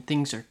magician, and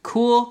things are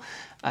cool.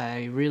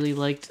 I really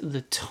liked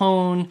the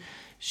tone.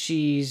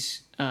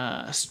 She's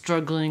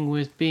struggling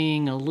with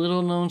being a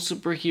little-known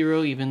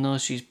superhero, even though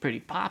she's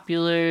pretty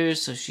popular,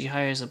 so she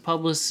hires a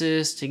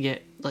publicist to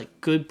get,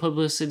 good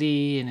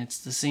publicity, and it's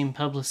the same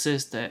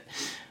publicist that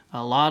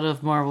a lot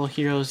of Marvel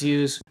heroes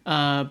use.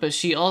 But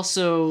she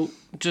also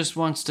just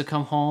wants to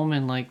come home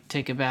and,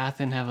 take a bath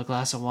and have a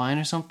glass of wine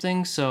or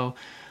something, so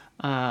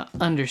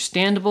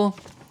understandable.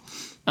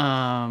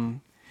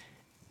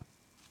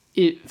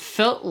 It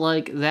felt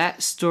like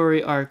that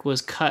story arc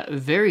was cut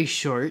very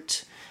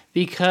short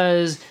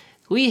because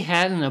we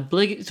had an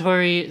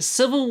obligatory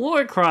Civil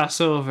War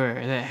crossover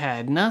that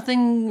had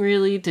nothing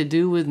really to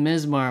do with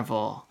Ms.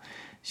 Marvel.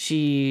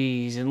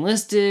 She's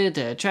enlisted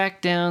to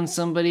track down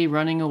somebody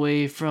running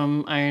away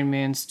from Iron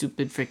Man's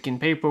stupid freaking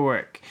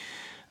paperwork.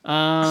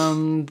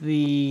 The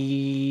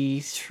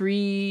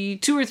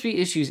 2 or 3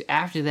 issues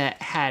after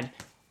that had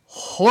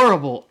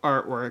horrible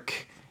artwork.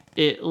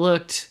 It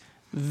looked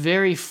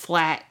very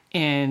flat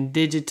and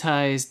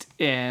digitized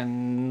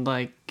and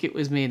it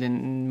was made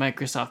in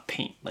Microsoft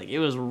Paint. It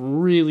was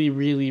really,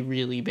 really,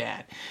 really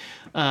bad.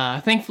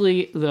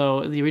 Thankfully,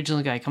 though, the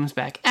original guy comes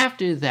back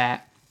after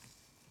that.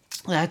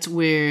 That's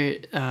where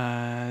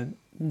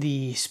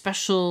the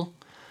special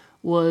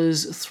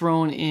was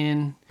thrown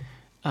in,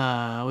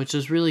 which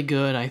was really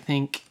good. I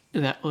think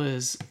that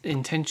was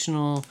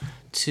intentional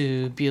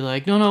to be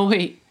no,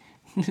 wait.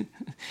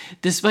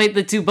 Despite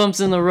the 2 bumps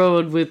in the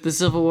road with the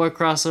Civil War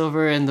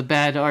crossover and the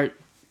bad art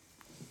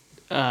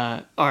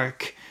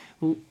arc,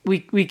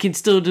 we can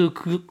still do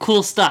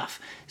cool stuff.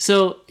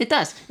 So it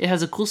does. It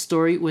has a cool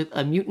story with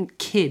a mutant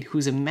kid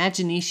whose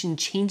imagination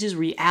changes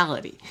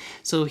reality.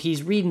 So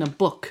he's reading a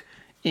book,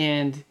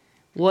 and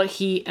what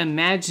he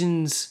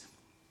imagines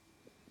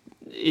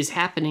is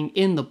happening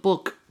in the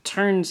book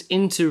turns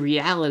into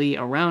reality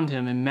around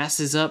him and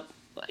messes up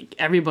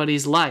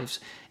everybody's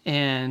lives.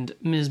 And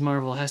Ms.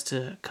 Marvel has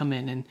to come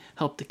in and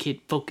help the kid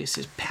focus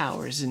his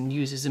powers and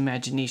use his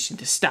imagination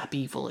to stop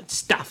evil and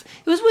stuff.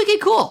 It was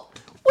wicked cool.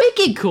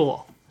 Wicked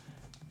cool.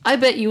 I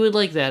bet you would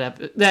like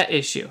that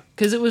issue,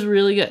 because it was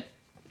really good.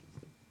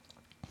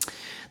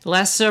 The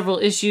last several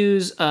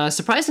issues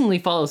surprisingly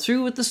follow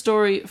through with the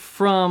story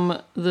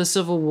from the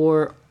Civil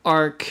War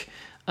arc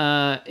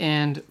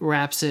and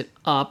wraps it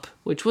up,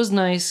 which was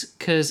nice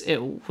because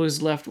it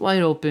was left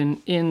wide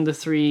open in the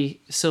 3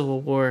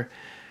 Civil War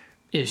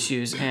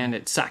issues, and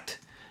it sucked.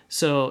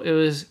 So it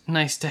was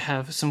nice to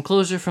have some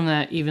closure from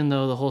that, even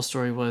though the whole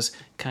story was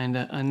kind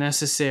of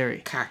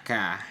unnecessary.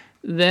 Caca.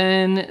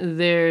 Then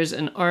there's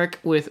an arc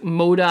with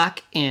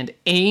MODOK and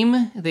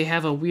AIM. They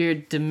have a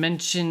weird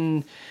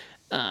dimension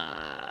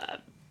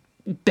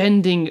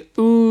bending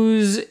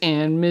ooze,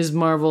 and Ms.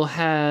 Marvel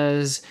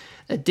has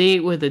a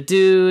date with a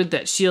dude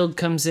that S.H.I.E.L.D.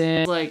 comes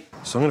in. So I'm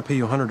going to pay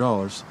you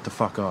 $100 to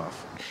fuck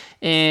off.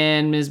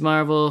 And Ms.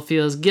 Marvel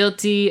feels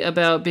guilty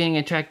about being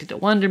attracted to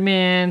Wonder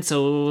Man,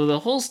 so the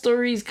whole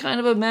story is kind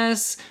of a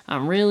mess.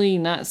 I'm really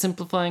not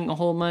simplifying a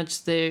whole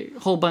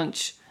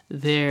bunch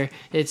there.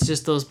 It's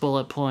just those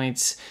bullet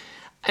points.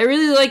 I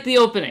really like the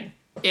opening.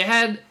 It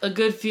had a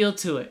good feel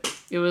to it.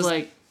 It was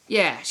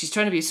yeah, she's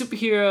trying to be a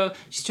superhero,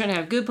 she's trying to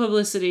have good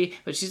publicity,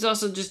 but she's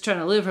also just trying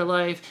to live her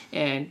life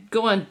and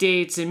go on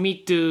dates and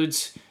meet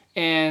dudes,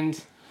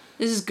 and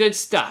this is good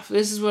stuff.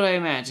 This is what I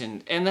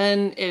imagined. And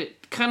then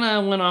it kind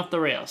of went off the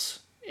rails,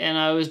 and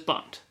I was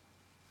bummed.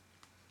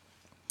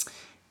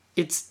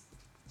 it's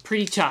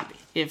pretty choppy.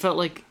 It felt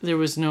like there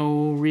was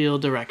no real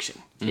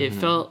direction. It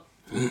felt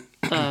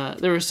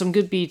there were some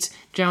good beats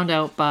drowned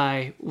out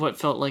by what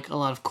felt like a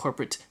lot of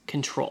corporate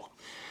control.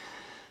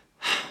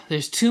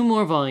 There's 2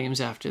 more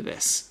volumes after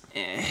this.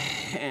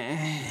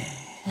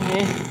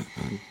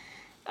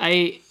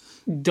 I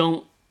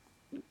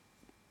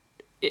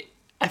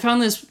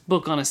found this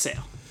book on a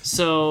sale,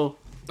 so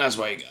that's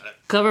why you got it.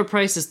 Cover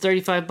price is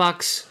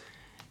 $35.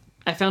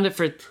 I found it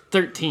for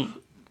 $13,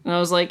 and I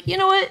was like, you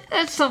know what?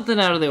 That's something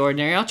out of the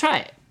ordinary. I'll try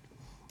it.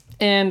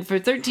 And for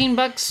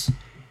 $13,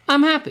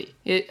 I'm happy.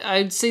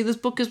 I'd say this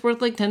book is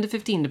worth like 10 to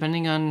 15,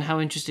 depending on how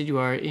interested you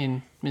are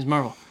in Ms.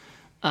 Marvel.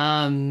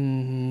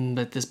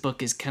 But this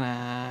book is kind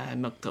of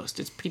milquetoast.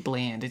 It's pretty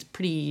bland. It's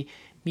pretty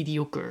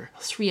mediocre.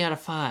 3 out of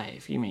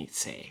 5, you might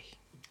say.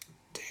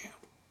 Damn.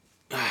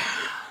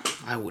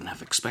 I wouldn't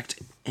have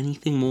expected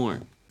anything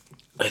more.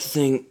 I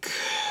think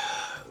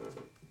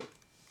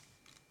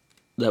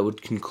that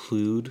would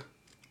conclude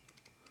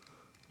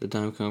the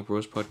Dime Comic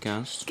Bros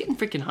podcast. It's getting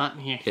freaking hot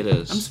in here. It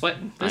is. I'm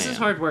sweating. This is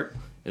hard work.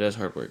 It is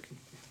hard work.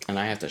 And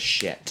I have to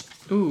shit.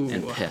 Ooh.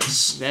 And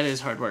piss. That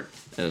is hard work.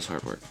 It is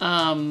hard work.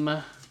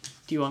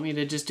 Do you want me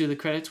to just do the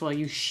credits while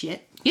you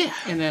shit? Yeah.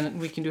 And then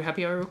we can do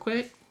happy hour real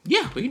quick?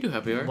 Yeah, we can do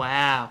happy hour.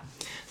 Wow.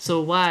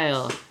 So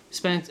while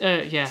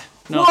Spencer... yeah.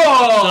 No.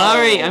 Whoa!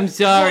 Sorry, I'm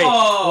sorry.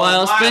 Whoa!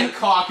 While My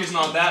cock is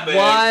not that big.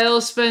 While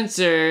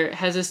Spencer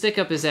has a stick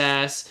up his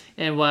ass,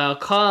 and while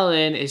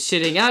Colin is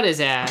shitting out his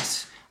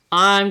ass,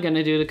 I'm going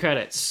to do the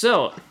credits.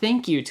 So,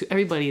 thank you to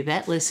everybody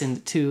that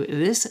listened to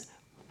this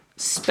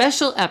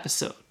special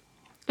episode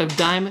of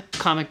Dime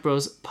Comic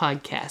Bros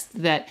podcast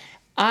that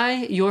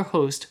I, your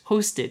host,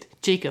 hosted,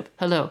 Jacob,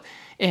 hello,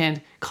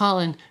 and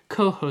Colin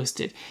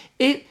co-hosted.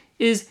 It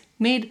is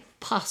made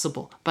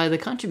possible by the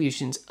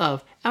contributions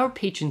of our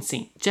patron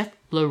saint, Jeff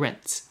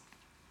Lawrence.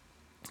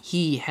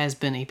 He has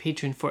been a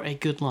patron for a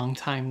good long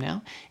time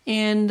now,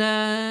 and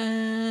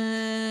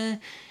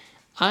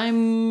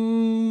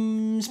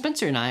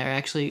Spencer and I are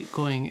actually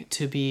going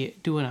to be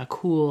doing a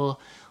cool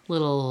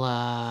little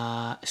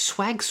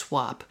swag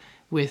swap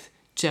with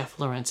Jeff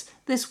Lawrence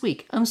this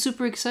week. I'm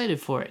super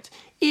excited for it.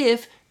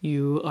 If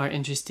you are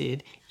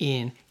interested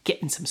in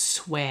getting some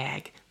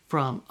swag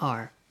from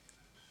our...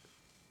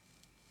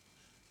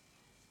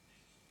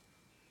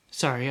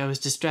 Sorry, I was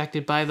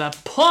distracted by the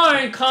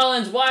porn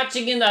Colin's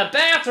watching in the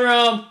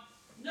bathroom.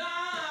 No!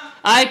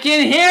 I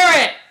can hear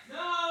it!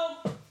 No!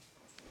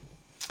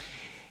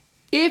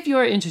 If you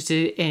are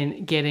interested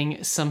in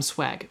getting some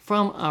swag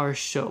from our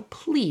show,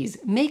 please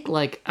make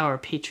like our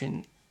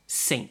patron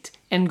saint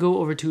and go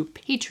over to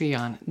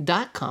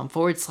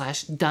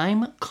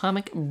patreon.com/Dime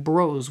Comic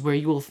Bros, where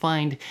you will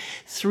find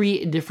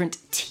 3 different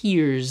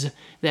tiers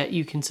that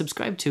you can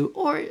subscribe to,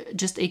 or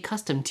just a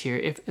custom tier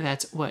if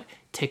that's what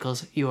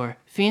tickles your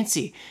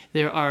fancy.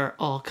 There are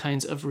all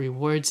kinds of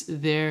rewards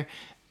there,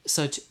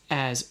 such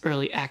as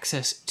early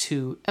access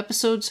to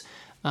episodes,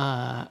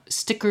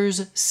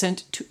 stickers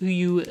sent to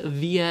you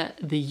via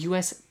the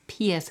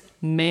USPS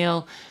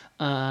mail,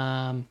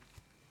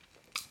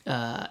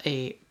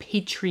 a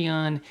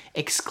Patreon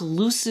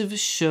exclusive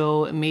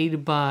show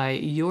made by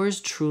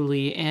yours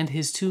truly and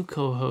his 2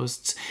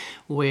 co-hosts,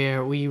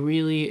 where we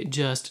really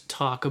just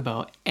talk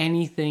about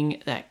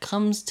anything that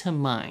comes to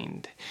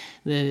mind.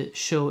 The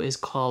show is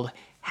called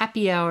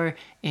Happy Hour,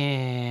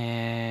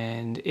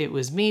 and it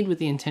was made with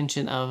the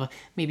intention of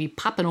maybe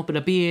popping open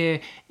a beer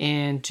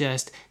and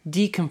just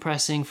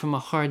decompressing from a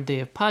hard day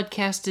of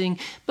podcasting.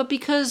 But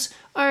because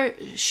our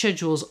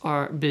schedules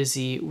are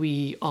busy,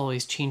 we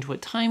always change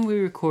what time we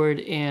record,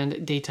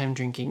 and daytime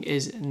drinking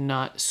is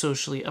not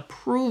socially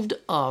approved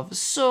of.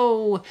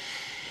 So,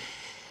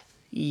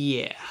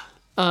 yeah.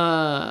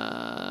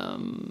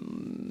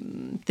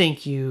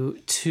 Thank you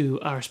to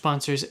our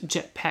sponsors,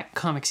 Jetpack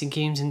Comics and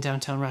Games in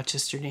downtown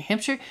Rochester, New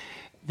Hampshire.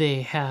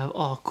 They have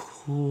all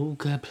cool...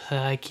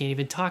 I can't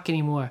even talk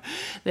anymore.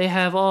 They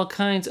have all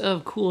kinds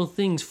of cool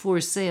things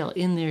for sale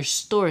in their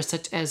store,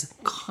 such as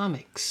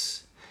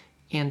comics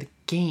and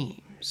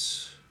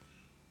games.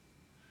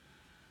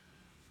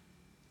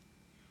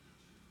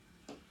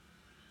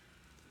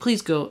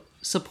 Please go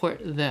support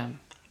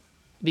them,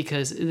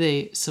 because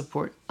they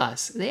support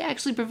us. They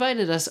actually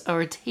provided us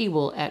our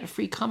table at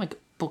Free Comic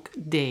Book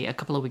Day a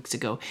couple of weeks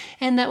ago,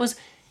 and that was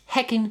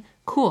heckin'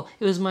 cool.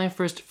 It was my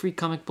first Free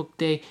Comic Book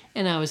Day,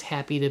 and I was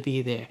happy to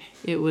be there.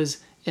 It was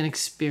an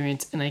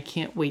experience, and I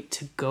can't wait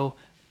to go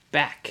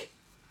back.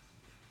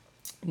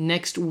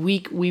 Next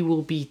week, we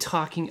will be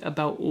talking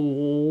about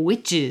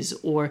witches,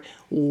 or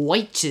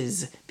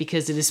wyches,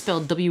 because it is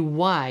spelled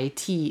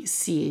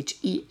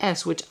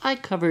Wytches, which I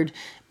covered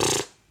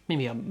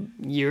maybe a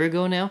year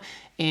ago now,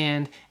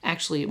 and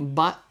actually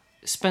bought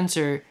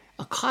Spencer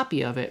a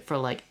copy of it for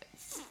like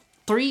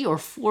 $3 or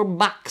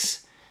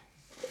 $4.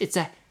 It's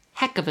a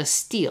heck of a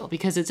steal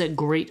because it's a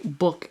great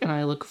book, and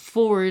I look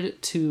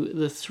forward to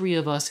the 3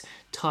 of us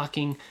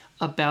talking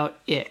about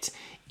it.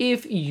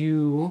 If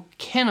you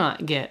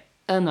cannot get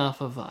enough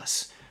of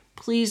us,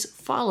 please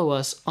follow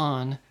us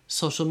on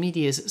social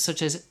medias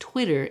such as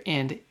Twitter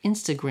and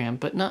Instagram,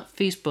 but not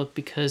Facebook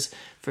because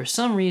for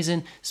some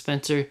reason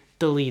Spencer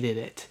deleted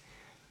it.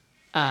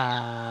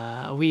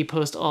 We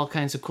post all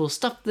kinds of cool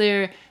stuff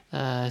there,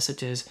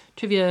 such as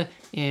trivia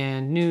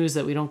and news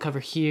that we don't cover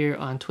here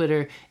on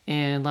Twitter,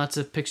 and lots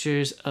of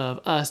pictures of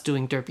us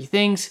doing derpy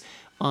things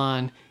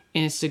on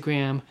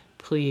Instagram.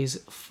 Please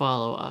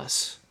follow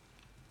us.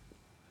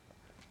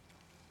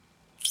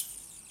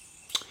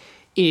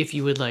 If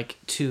you would like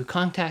to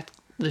contact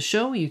the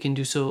show, you can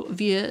do so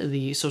via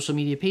the social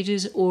media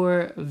pages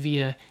or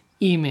via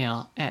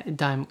email at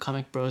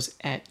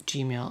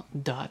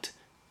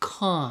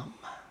dimecomicbros@gmail.com.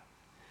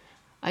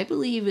 I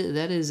believe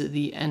that is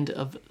the end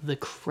of the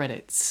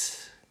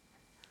credits.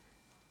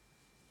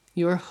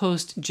 Your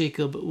host,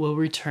 Jacob, will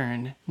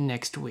return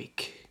next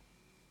week.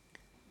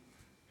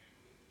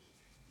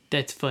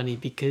 That's funny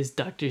because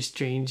Doctor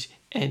Strange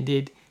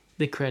ended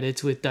the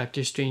credits with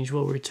Doctor Strange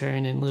will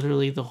return, and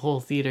literally the whole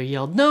theater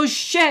yelled, "No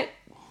shit!"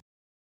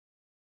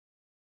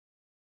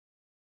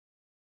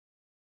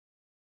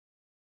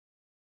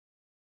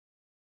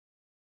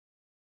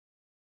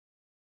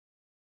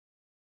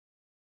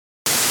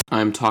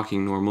 I'm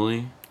talking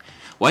normally.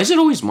 Why is it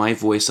always my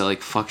voice that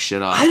fucks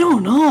shit up? I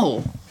don't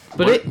know.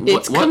 But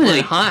it's coming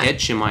in hot. What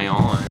pitch am I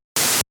on?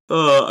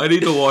 I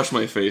need to wash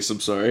my face, I'm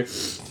sorry.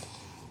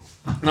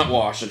 Not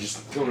wash, I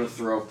just going to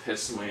throw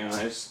piss in my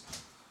eyes.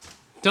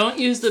 Don't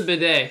use the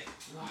bidet.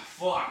 Oh,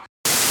 fuck.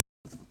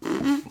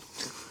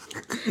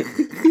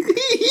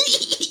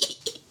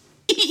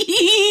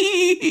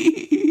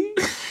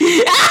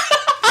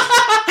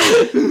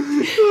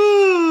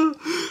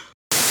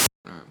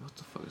 Alright, what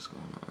the fuck is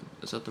going on?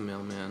 Is that the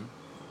mailman?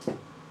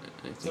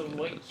 It's a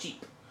white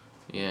Jeep.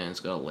 Yeah, and it's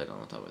got a light on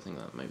the top. I think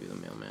that might be the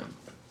mailman.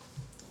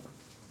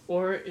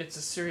 Or it's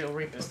a serial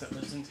rapist that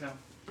lives in town.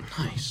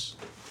 Nice.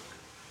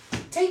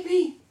 Take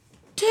me!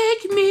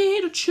 Take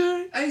me to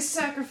church. I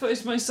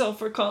sacrificed myself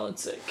for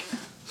Colin's sake.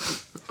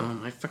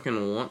 I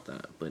fucking want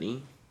that,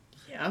 buddy.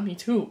 Yeah, me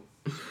too.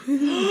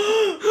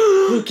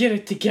 We'll get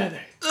it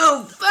together.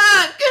 Oh,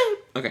 fuck!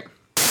 Okay.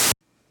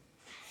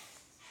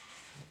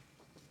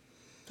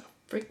 The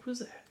frick was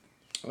that?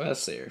 Well,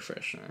 that's the air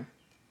freshener.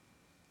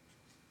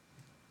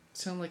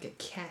 Sound like a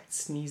cat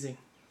sneezing.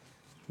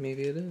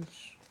 Maybe it is.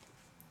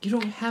 You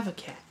don't have a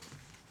cat.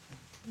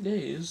 Yeah,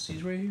 he is.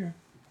 He's right here.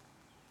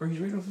 Or he's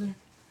right over there.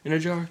 In a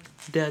jar.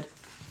 Dead.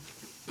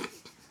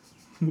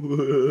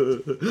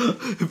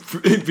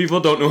 People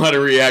don't know how to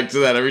react to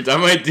that every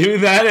time I do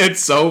that. It's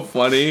so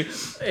funny.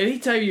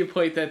 Anytime you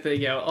point that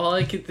thing out, all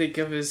I can think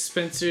of is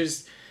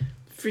Spencer's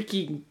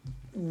freaking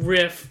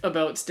riff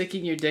about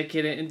sticking your dick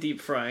in it and deep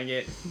frying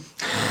it.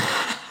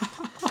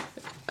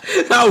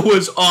 That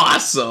was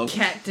awesome.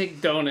 Cat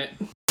dick donut.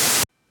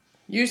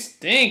 You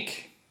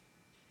stink.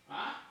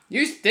 Huh?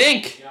 You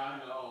stink. Yeah, I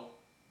know.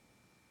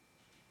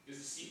 Is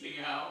it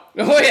seeping out?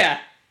 Oh yeah.